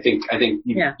 right? I think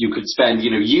you could spend,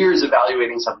 years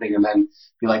evaluating something and then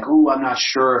be like, oh, I'm not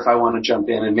sure if I want to jump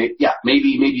in, and maybe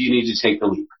you need to take the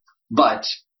leap. But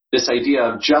this idea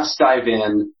of just dive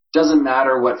in, doesn't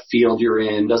matter what field you're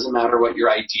in, doesn't matter what your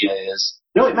idea is.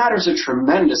 No, it matters a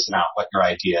tremendous amount what your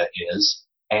idea is,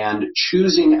 and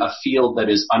choosing a field that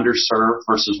is underserved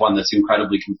versus one that's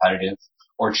incredibly competitive,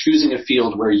 or choosing a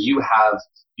field where you have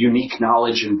unique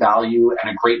knowledge and value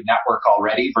and a great network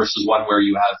already versus one where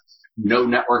you have no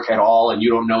network at all and you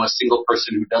don't know a single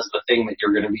person who does the thing that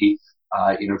you're going to be,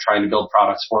 trying to build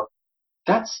products for.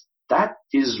 That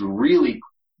is really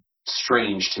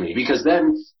strange to me, because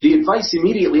then the advice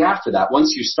immediately after that,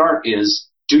 once you start, is,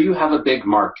 do you have a big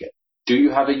market? Do you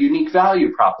have a unique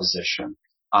value proposition?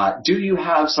 Do you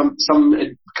have some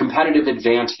competitive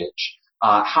advantage?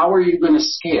 How are you going to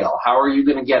scale? How are you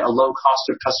going to get a low cost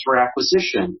of customer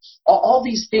acquisition? All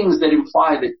these things that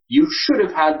imply that you should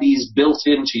have had these built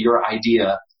into your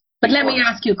idea. But let me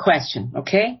ask you a question,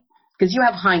 okay? Because you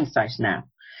have hindsight now.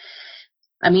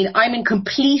 I mean, I'm in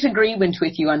complete agreement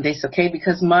with you on this, okay?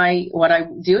 Because my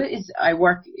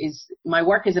work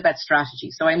is about strategy,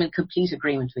 so I'm in complete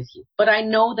agreement with you. But I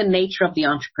know the nature of the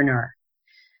entrepreneur.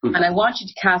 Mm-hmm. And I want you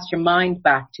to cast your mind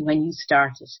back to when you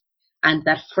started and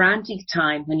that frantic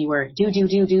time when you were do,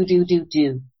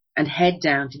 and head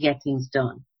down to get things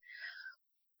done.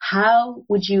 Do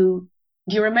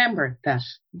you remember that?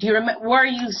 Were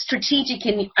you strategic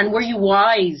and were you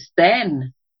wise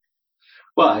then?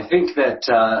 Well, I think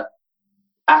that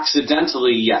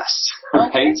accidentally, yes.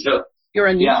 Okay. Right? So, you're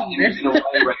a new in a way,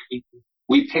 right?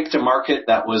 We picked a market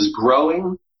that was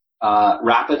growing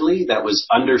rapidly, that was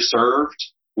underserved,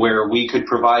 where we could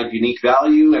provide unique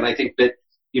value. And I think that,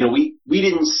 we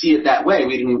didn't see it that way.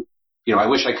 We didn't, I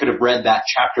wish I could have read that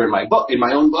chapter in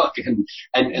my own book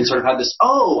and sort of had this,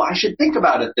 I should think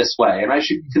about it this way and I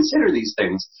should consider these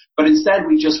things. But instead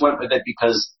we just went with it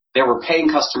because there were paying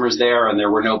customers there and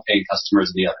there were no paying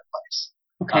customers in the other place.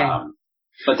 Okay.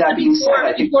 But that being said,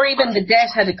 I think before even the debt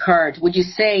had occurred, would you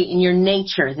say in your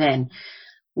nature then,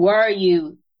 were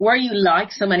you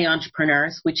like so many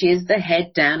entrepreneurs, which is the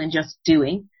head down and just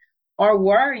doing, or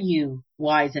were you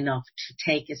wise enough to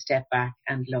take a step back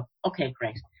and look, okay,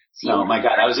 great. No, my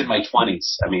God, I was in my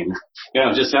 20s. I mean,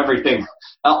 just everything,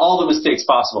 all the mistakes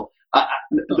possible.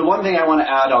 The one thing I want to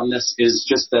add on this is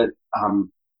just that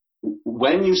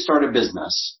when you start a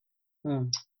business,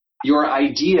 your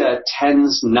idea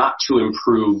tends not to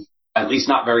improve, at least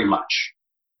not very much,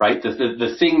 right?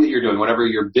 The thing that you're doing, whatever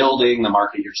you're building, the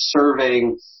market you're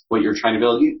serving, what you're trying to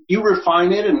build, you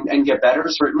refine it and get better,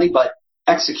 certainly, but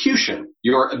execution,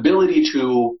 your ability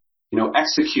to,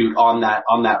 execute on that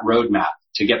roadmap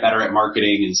to get better at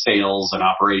marketing and sales and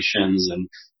operations and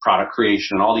product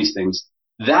creation and all these things,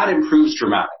 that improves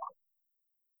dramatically.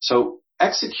 So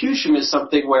execution is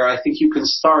something where I think you can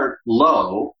start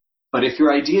low, but if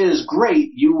your idea is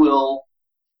great, you will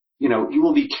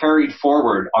be carried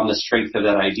forward on the strength of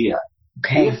that idea.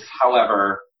 Okay. If,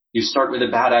 however, you start with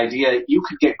a bad idea, you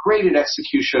could get great at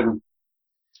execution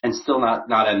and still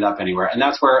not end up anywhere. And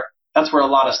that's where a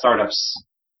lot of startups,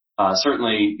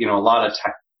 certainly, a lot of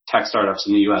tech startups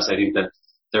in the U.S., I think that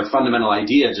their fundamental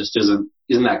idea just isn't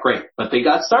that great, but they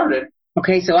got started.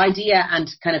 Okay, so idea and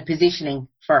kind of positioning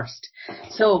first.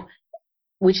 So,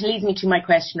 which leads me to my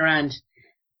question around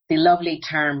the lovely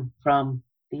term from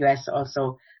the US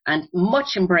also, and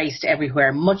much embraced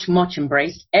everywhere, much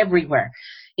embraced everywhere.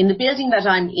 In the building that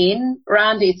I'm in,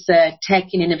 Rand, it's a tech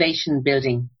and innovation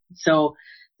building. So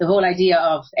the whole idea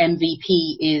of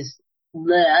MVP is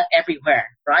everywhere,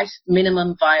 right?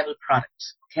 Minimum viable product,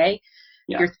 okay?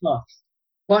 Yeah. Your thoughts.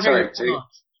 What are your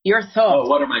thoughts? Your thoughts. Oh,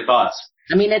 what are my thoughts?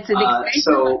 I mean, it's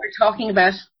what we're talking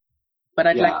about, but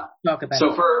I'd like to talk about it.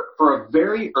 So for a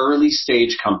very early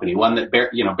stage company, one that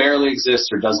barely exists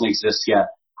or doesn't exist yet,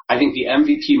 I think the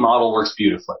MVP model works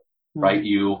beautifully, right?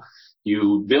 You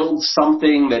build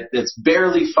something that's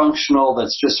barely functional,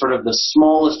 that's just sort of the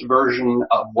smallest version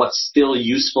of what's still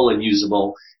useful and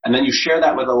usable, and then you share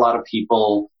that with a lot of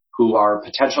people who are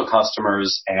potential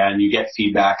customers, and you get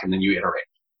feedback, and then you iterate.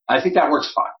 I think that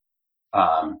works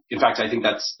fine. In fact, I think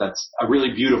that's a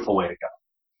really beautiful way to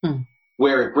go.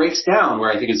 Where it breaks down,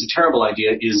 where I think it's a terrible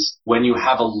idea, is when you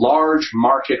have a large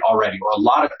market already or a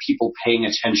lot of people paying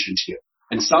attention to you.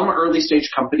 And some early stage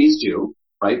companies do,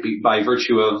 right? By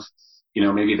virtue of,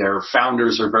 maybe their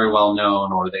founders are very well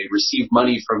known, or they receive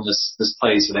money from this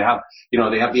place, or they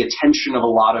have the attention of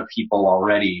a lot of people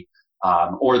already,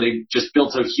 or they just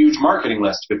built a huge marketing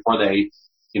list before they,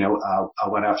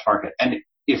 went out to market. And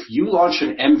if you launch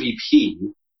an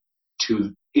MVP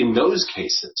in those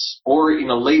cases, or in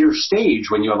a later stage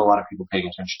when you have a lot of people paying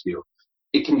attention to you,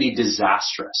 it can be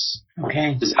disastrous.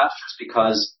 Okay. Disastrous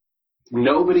because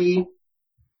nobody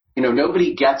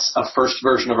gets a first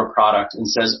version of a product and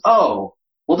says, oh,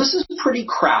 well, this is pretty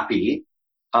crappy,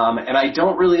 and I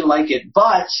don't really like it,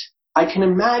 but I can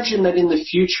imagine that in the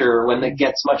future, when it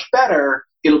gets much better,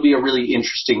 it'll be a really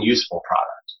interesting, useful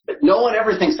product. But no one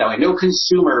ever thinks that way. No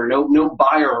consumer, no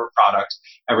buyer of a product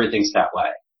ever thinks that way.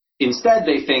 Instead,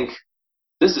 they think,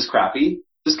 this is crappy.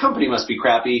 This company must be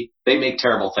crappy. They make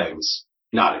terrible things.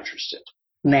 Not interested.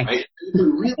 Next. Right? You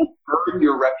can really burn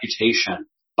your reputation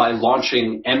by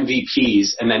launching MVPs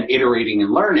and then iterating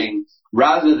and learning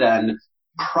rather than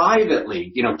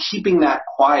privately, keeping that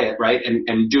quiet, right?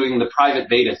 And doing the private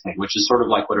beta thing, which is sort of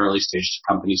like what early stage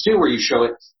companies do, where you show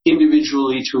it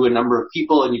individually to a number of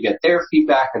people and you get their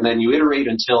feedback and then you iterate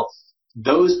until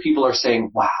those people are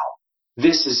saying, wow,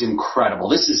 this is incredible.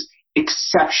 This is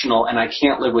exceptional and I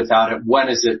can't live without it. When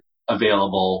is it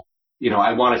available?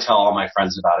 I want to tell all my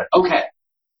friends about it. Okay.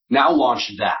 Now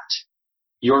launch that.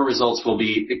 Your results will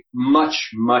be much,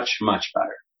 much, much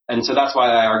better. And so that's why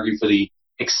I argue for the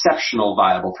exceptional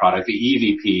viable product, the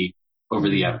EVP, over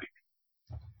the MVP.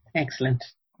 Excellent.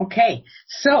 Okay.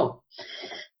 So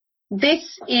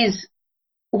this is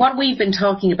what we've been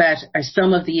talking about are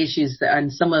some of the issues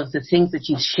and some of the things that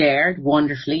you've shared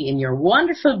wonderfully in your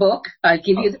wonderful book. I'll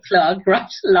give you the plug, right?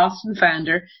 Lost and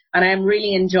Founder. And I'm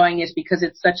really enjoying it because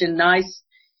it's such a nice,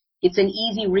 it's an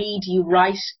easy read. You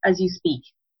write as you speak.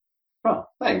 Oh,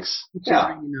 thanks. Yeah.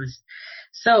 Really nice.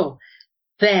 So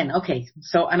then, okay.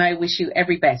 So, and I wish you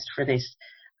every best for this.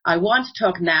 I want to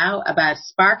talk now about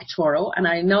Spark Toro. And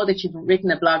I know that you've written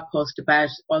a blog post about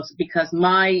also because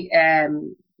my,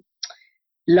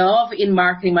 love in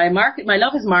marketing, my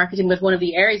love is marketing, but one of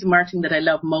the areas of marketing that I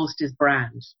love most is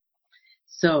brand.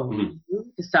 So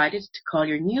you decided to call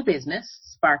your new business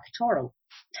Spark Toro.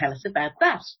 Tell us about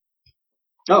that.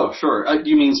 Oh, sure. Do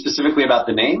you mean specifically about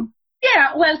the name?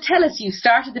 Yeah, well, tell us, you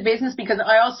started the business because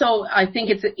I think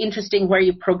it's interesting where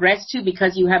you progressed to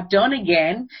because you have done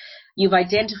again. You've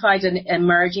identified an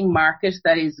emerging market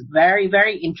that is very,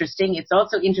 very interesting. It's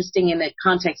also interesting in the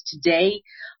context today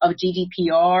of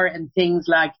GDPR and things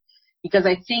like, because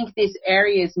I think this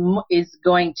area is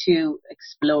going to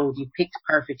explode. You picked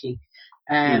perfectly.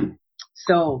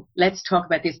 So let's talk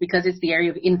about this because it's the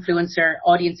area of influencer,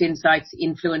 audience insights,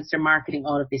 influencer marketing,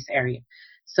 all of this area.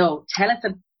 So tell us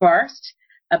first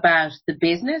about the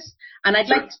business, and I'd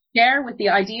like to share with the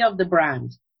idea of the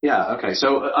brand. Yeah, okay.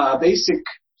 So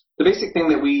the basic thing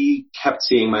that we kept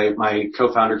seeing, my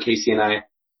co-founder Casey and I,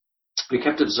 we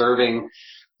kept observing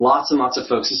lots and lots of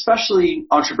folks, especially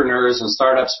entrepreneurs and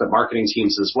startups, but marketing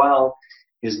teams as well,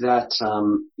 is that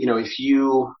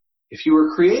if you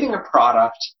were creating a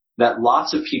product that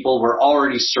lots of people were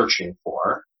already searching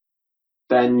for,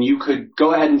 then you could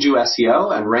go ahead and do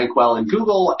SEO and rank well in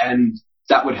Google, and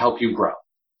that would help you grow.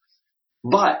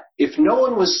 But if no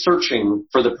one was searching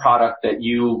for the product that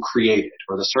you created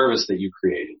or the service that you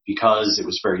created because it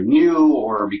was very new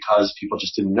or because people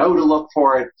just didn't know to look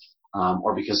for it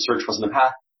or because search wasn't the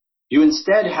path, you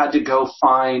instead had to go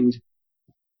find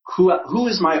who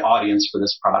is my audience for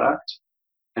this product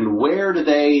and where do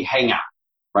they hang out,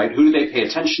 right? Who do they pay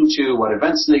attention to? What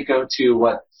events do they go to?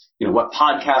 What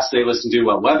podcasts do they listen to?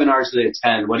 What webinars do they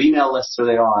attend? What email lists are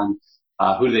they on?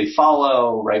 Who do they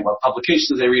follow, right? What publications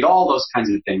do they read? All those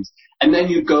kinds of things. And then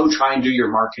you go try and do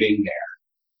your marketing there,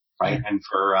 right? And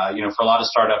for a lot of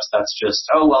startups, that's just,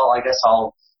 oh, well, I guess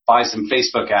I'll buy some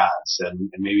Facebook ads and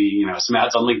maybe, some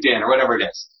ads on LinkedIn or whatever it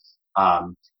is.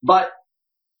 But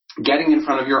getting in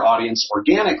front of your audience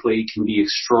organically can be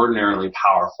extraordinarily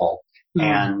powerful.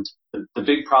 And the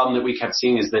big problem that we kept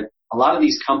seeing is that a lot of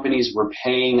these companies were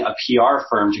paying a PR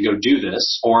firm to go do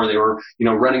this, or they were,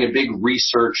 running a big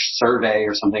research survey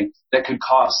or something that could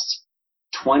cost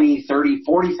 $20,000, $30,000,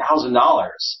 $40,000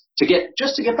 to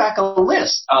get back a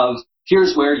list of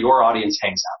here's where your audience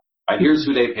hangs out, right? Here's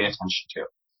who they pay attention to.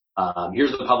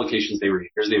 Here's the publications they read.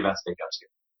 Here's the events they go to.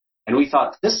 And we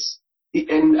thought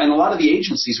and a lot of the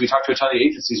agencies, we talked to a ton of the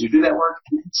agencies who do that work,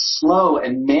 and it's slow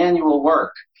and manual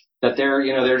work that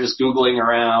they're just Googling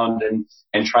around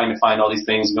and trying to find all these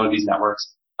things and go to these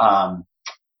networks.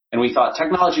 And we thought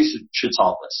technology should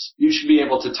solve this. You should be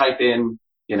able to type in,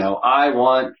 I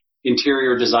want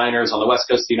interior designers on the West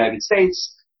Coast of the United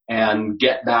States and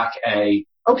get back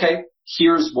okay,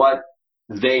 here's what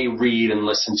they read and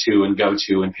listen to and go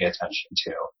to and pay attention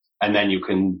to. And then you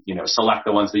can, select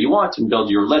the ones that you want and build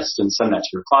your list and send that to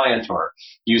your client or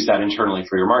use that internally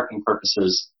for your marketing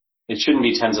purposes. It shouldn't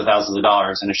be tens of thousands of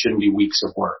dollars and it shouldn't be weeks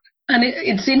of work. And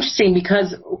it's interesting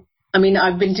because,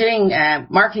 I've been doing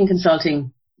marketing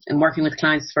consulting and working with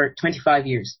clients for 25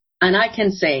 years. And I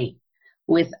can say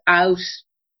without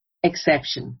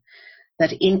exception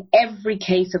that in every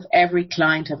case of every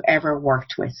client I've ever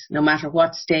worked with, no matter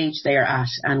what stage they are at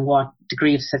and what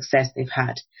degree of success they've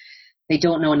had, they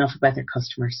don't know enough about their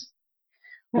customers.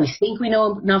 Yeah. We think we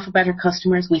know enough about our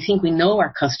customers. We think we know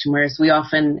our customers. We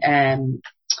often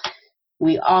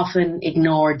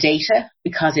ignore data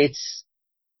because it's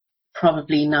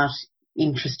probably not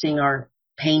interesting or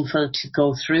painful to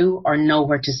go through or know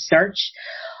where to search.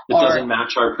 It doesn't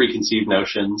match our preconceived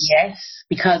notions. Yes,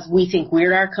 because we think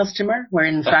we're our customer, where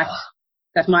in fact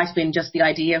that might have been just the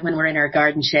idea when we're in our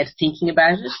garden shed thinking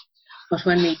about it. But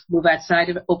when we move outside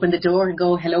of it, open the door and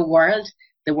go, hello world,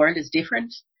 the world is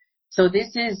different. So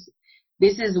this is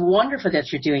wonderful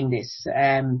that you're doing this.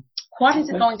 What is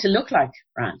it going to look like,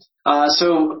 Rand?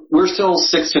 So we're still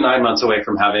 6 to 9 months away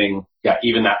from having,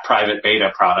 even that private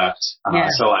beta product.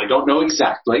 So I don't know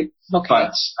exactly, but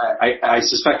I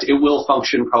suspect it will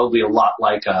function probably a lot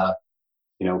like a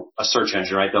search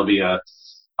engine, right? There'll be a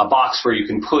box where you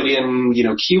can put in,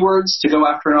 keywords to go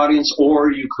after an audience,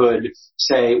 or you could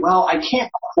say, well, I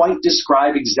can't quite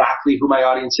describe exactly who my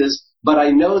audience is, but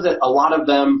I know that a lot of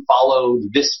them follow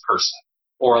this person,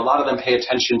 or a lot of them pay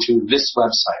attention to this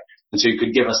website. And so you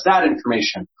could give us that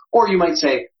information. Or you might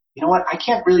say, you know what, I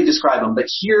can't really describe them, but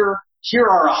here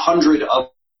are 100 of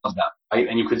them, right?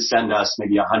 And you could send us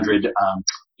maybe 100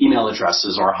 email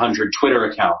addresses or 100 Twitter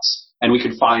accounts. And we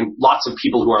could find lots of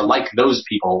people who are like those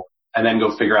people and then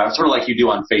go figure out, sort of like you do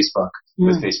on Facebook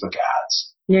with Facebook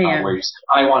ads. Where you say,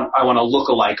 I want a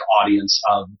lookalike audience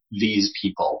of these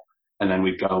people. And then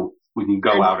we can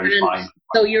go out and find.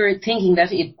 So you're thinking that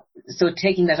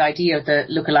taking that idea of the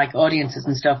lookalike audiences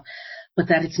and stuff, but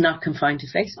that it's not confined to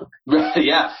Facebook.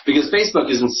 Yeah, because Facebook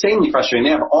is insanely frustrating.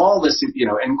 They have all this,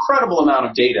 incredible amount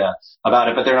of data about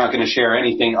it, but they're not going to share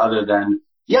anything other than,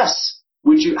 yes,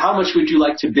 how much would you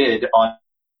like to bid on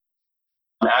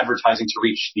advertising to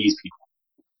reach these people?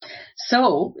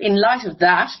 So in light of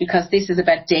that, because this is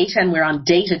about data and we're on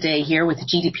data day here with the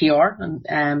GDPR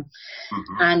and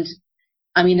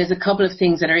there's a couple of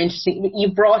things that are interesting.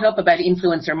 You brought up about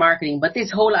influencer marketing, but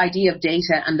this whole idea of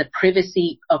data and the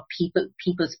privacy of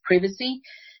people's privacy,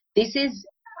 this is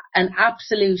an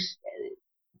absolute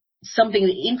something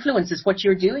that influences what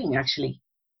you're doing, actually.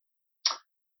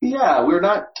 Yeah, we're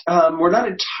not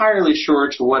entirely sure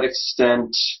to what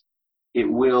extent it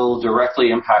will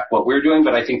directly impact what we're doing,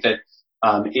 but I think that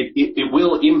it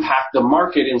will impact the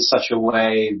market in such a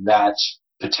way that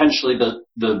potentially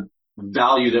the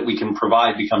value that we can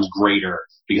provide becomes greater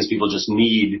because people just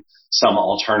need some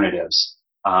alternatives.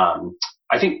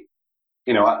 I think,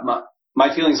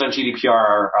 my feelings on GDPR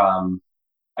are,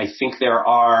 I think there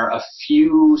are a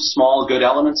few small good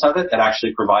elements of it that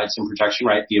actually provide some protection,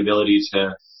 right? The ability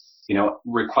to,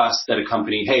 request that a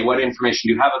company, hey, what information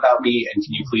do you have about me? And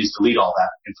can you please delete all that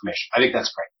information? I think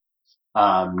that's great.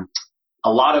 A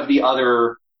lot of the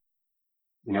other,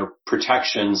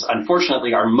 protections,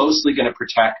 unfortunately, are mostly going to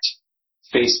protect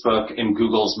Facebook and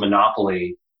Google's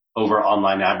monopoly over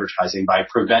online advertising by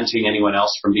preventing anyone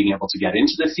else from being able to get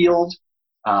into the field,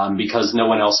 because no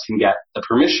one else can get the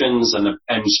permissions and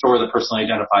store the personally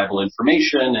identifiable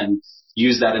information and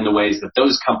use that in the ways that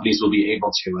those companies will be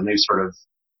able to. And they've sort of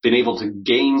been able to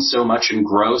gain so much and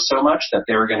grow so much that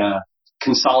they're going to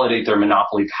consolidate their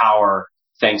monopoly power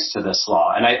thanks to this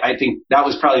law. And I think that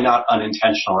was probably not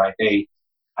unintentional, right? They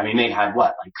had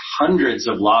hundreds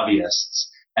of lobbyists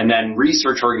and then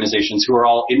research organizations who are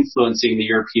all influencing the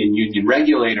European Union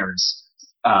regulators,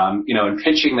 and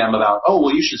pitching them about,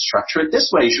 you should structure it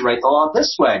this way. You should write the law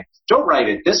this way. Don't write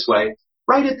it this way.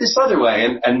 Write it this other way.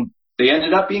 And they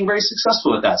ended up being very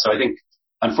successful with that. So I think,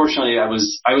 unfortunately, I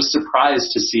was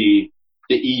surprised to see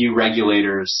the EU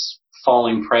regulators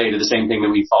falling prey to the same thing that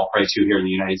we fall prey to here in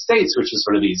the United States, which is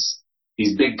sort of these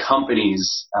big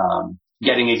companies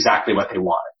getting exactly what they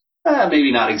want.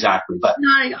 Maybe not exactly, but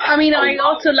I'd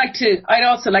also like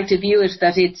to view it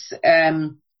that it's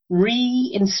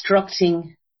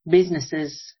re-instructing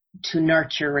businesses to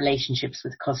nurture relationships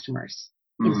with customers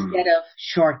instead of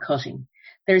shortcutting.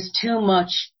 There's too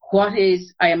much.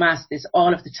 I am asked this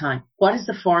all of the time. What is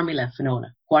the formula,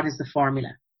 Finola? What is the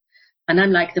formula? And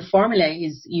I'm like, the formula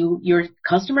is your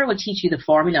customer will teach you the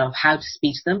formula of how to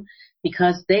speak to them,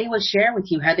 because they will share with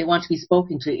you how they want to be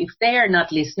spoken to. If they are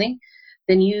not listening,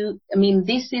 then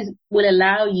will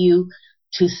allow you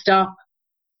to stop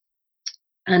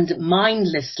and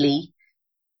mindlessly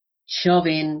shove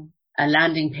in a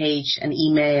landing page, an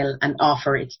email, an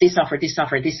offer. It's this offer, this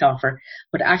offer, this offer,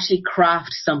 but actually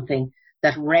craft something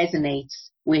that resonates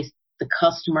with the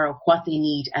customer of what they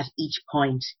need at each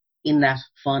point in that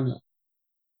funnel.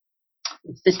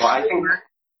 It's the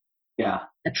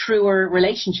a truer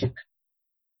relationship.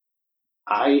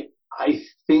 I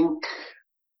think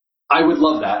I would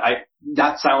love that.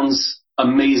 That sounds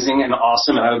amazing and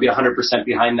awesome, and I would be 100%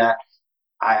 behind that.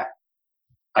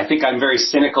 I think I'm very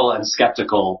cynical and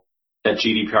skeptical that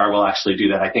GDPR will actually do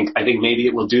that. I think maybe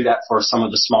it will do that for some of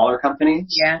the smaller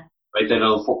companies. Yeah. Right, that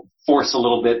it'll force a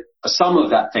little bit, some of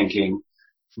that thinking,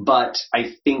 but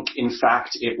I think in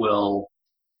fact it will.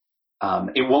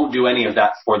 It won't do any of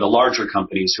that for the larger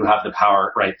companies who have the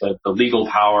power, right? The legal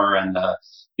power and the,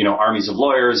 armies of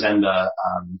lawyers and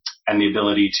the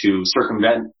ability to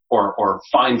circumvent or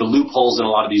find the loopholes in a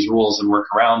lot of these rules and work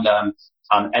around them.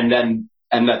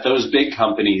 And that those big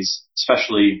companies,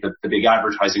 especially the big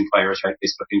advertising players, right?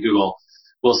 Facebook and Google,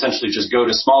 will essentially just go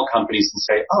to small companies and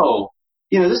say, oh,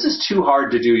 this is too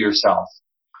hard to do yourself.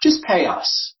 Just pay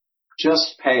us.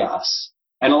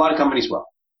 And a lot of companies will.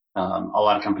 A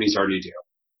lot of companies already do.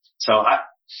 So I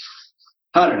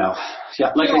don't know.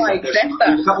 Yeah, like I said,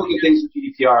 there's a couple of good things with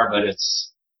GDPR, but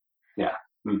it's, yeah.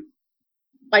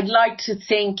 I'd like to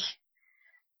think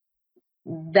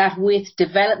that with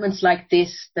developments like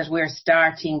this, that we're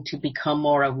starting to become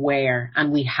more aware,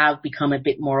 and we have become a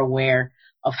bit more aware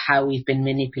of how we've been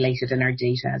manipulated and our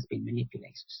data has been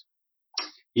manipulated.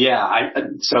 Yeah,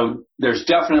 so there's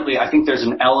definitely, I think there's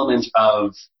an element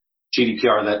of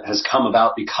GDPR that has come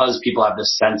about because people have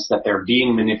this sense that they're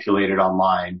being manipulated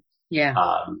online. Yeah.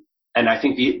 And I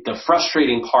think the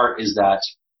frustrating part is that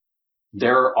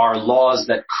there are laws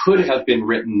that could have been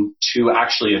written to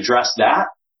actually address that.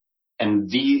 And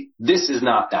this is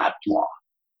not that law,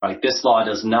 right? This law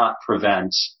does not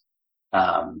prevent,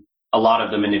 a lot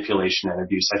of the manipulation and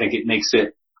abuse. I think it makes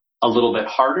it a little bit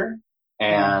harder,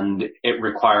 and it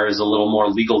requires a little more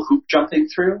legal hoop jumping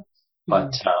through,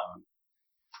 but,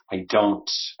 I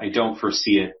don't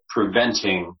foresee it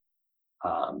preventing,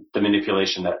 the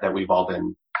manipulation that we've all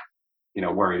been,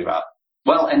 worried about.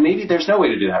 Well, and maybe there's no way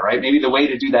to do that, right? Maybe the way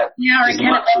to do that is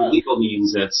not through legal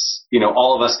means. It's,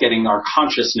 all of us getting our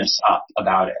consciousness up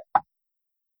about it.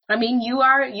 I mean, you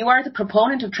are the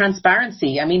proponent of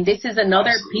transparency. I mean, this is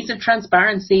another piece of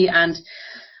transparency, and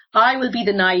I will be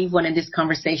the naive one in this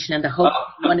conversation and the hopeful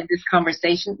one in this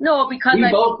conversation. No, because we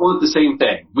both want the same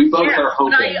thing. We both are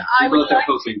hoping.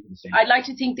 I'd like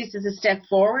to think this is a step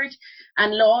forward,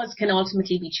 and laws can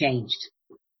ultimately be changed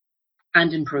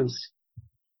and improved.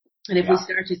 And if we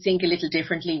start to think a little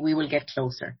differently, we will get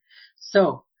closer.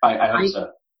 So I hope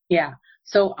so. Yeah.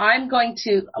 So I'm going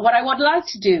to, what I would like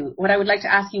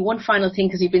to ask you one final thing,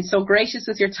 because you've been so gracious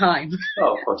with your time.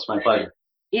 Oh, of course, my pleasure.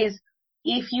 Is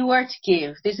if you were to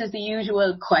give, this is the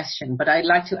usual question, but I'd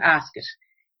like to ask it.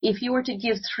 If you were to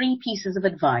give 3 pieces of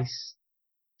advice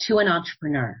to an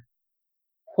entrepreneur,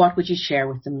 what would you share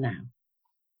with them now?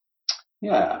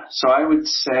 Yeah. So I would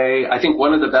say, I think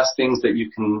one of the best things that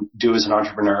you can do as an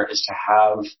entrepreneur is to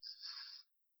have,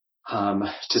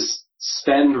 to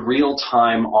spend real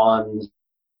time on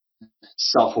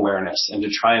self-awareness and to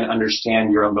try and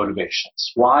understand your own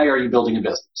motivations. Why are you building a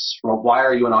business? Why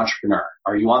are you an entrepreneur?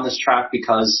 Are you on this track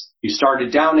because you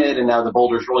started down it and now the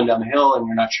boulder's rolling down the hill and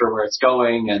you're not sure where it's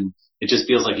going, and it just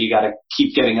feels like you got to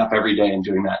keep getting up every day and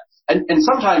doing that? And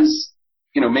sometimes,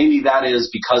 maybe that is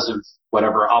because of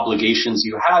whatever obligations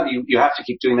you have to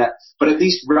keep doing that, but at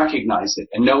least recognize it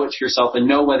and know it to yourself and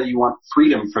know whether you want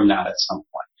freedom from that at some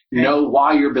point. Okay. Know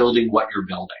why you're building what you're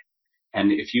building. And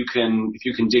if you can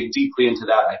dig deeply into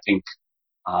that, I think,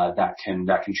 that can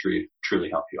truly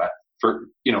help you.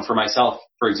 For myself,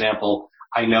 for example,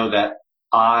 I know that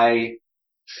I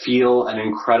feel an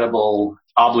incredible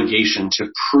obligation to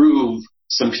prove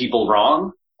some people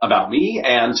wrong about me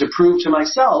and to prove to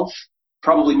myself,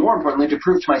 probably more importantly, to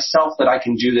prove to myself that I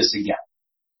can do this again.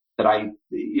 That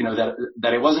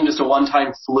that it wasn't just a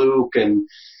one-time fluke, and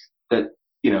that,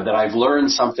 that I've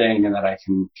learned something and that I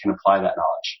can apply that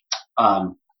knowledge.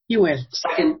 You will.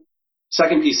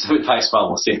 Second piece of advice, well,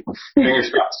 we'll see.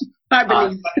 Fingers crossed. I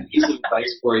believe. Second piece of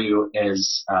advice for you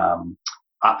is,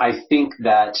 I think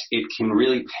that it can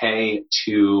really pay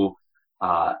to,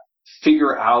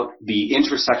 figure out the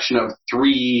intersection of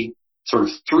three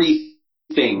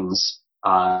things,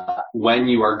 when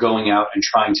you are going out and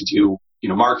trying to do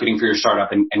marketing for your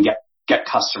startup and get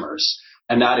customers.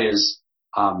 And that is,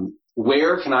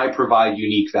 where can I provide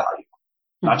unique value?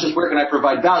 Not just where can I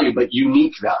provide value, but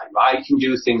unique value. I can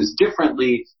do things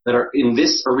differently that are in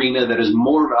this arena that is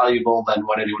more valuable than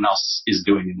what anyone else is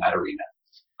doing in that arena.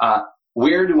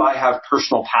 Where do I have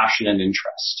personal passion and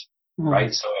interest?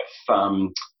 Right? So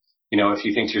if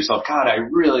you think to yourself, God, I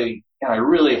really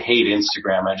hate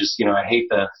Instagram. I hate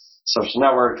the social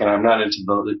network and I'm not into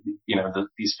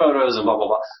these photos and blah, blah,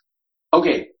 blah.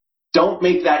 Okay. Don't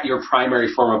make that your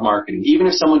primary form of marketing. Even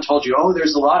if someone told you, oh,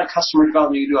 there's a lot of customer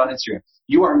development you do on Instagram,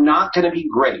 you are not going to be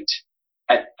great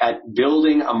at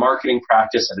building a marketing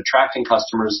practice and attracting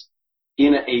customers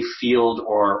in a field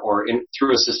or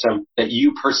through a system that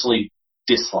you personally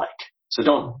dislike. So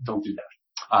don't do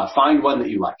that. Find one that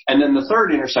you like. And then the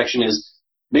third intersection is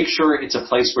make sure it's a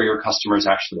place where your customers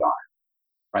actually are,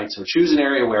 right? So choose an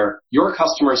area where your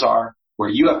customers are, where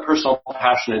you have personal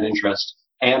passion and interest,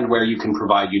 and where you can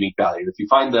provide unique value. If you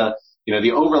find the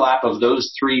overlap of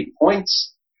those 3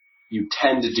 points, you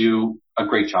tend to do a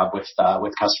great job with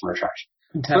customer attraction.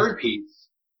 Fantastic. Third piece,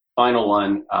 final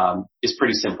one, is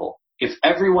pretty simple. If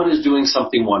everyone is doing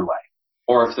something one way,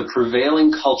 or if the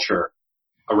prevailing culture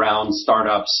around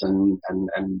startups and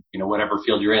whatever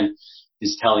field you're in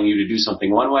is telling you to do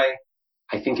something one way,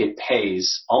 I think it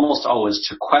pays almost always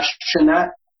to question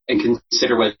that and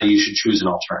consider whether you should choose an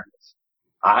alternative.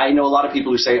 I know a lot of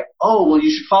people who say, oh, well,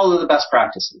 you should follow the best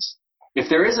practices. If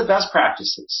there is a best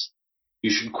practices,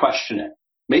 you should question it.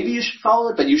 Maybe you should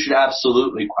follow it, but you should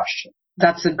absolutely question.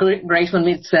 That's a great one.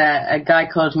 It's a guy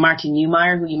called Martin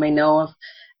Neumeyer, who you may know of.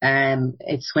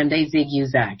 It's when they zig, you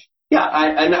zag. Yeah,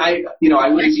 I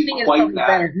wouldn't be quite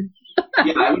that.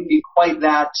 I wouldn't be quite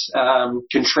that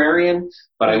contrarian,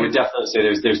 but I would definitely say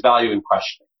there's value in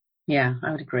questioning. Yeah,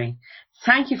 I would agree.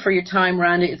 Thank you for your time,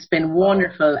 Randy. It's been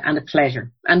wonderful and a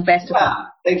pleasure. And best of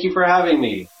luck. Thank you for having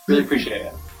me. Really appreciate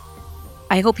it.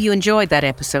 I hope you enjoyed that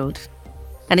episode.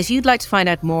 And if you'd like to find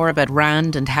out more about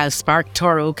Rand and how Spark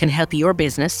Toro can help your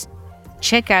business,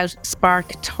 check out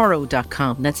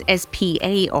sparktoro.com. That's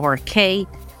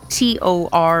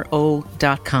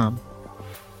SPARKTORO.com.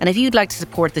 And if you'd like to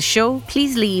support the show,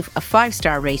 please leave a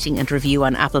 5-star rating and review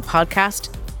on Apple Podcast.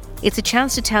 It's a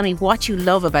chance to tell me what you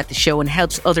love about the show and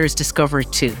helps others discover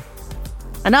it too.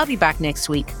 And I'll be back next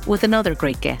week with another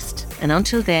great guest. And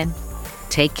until then,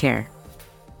 take care.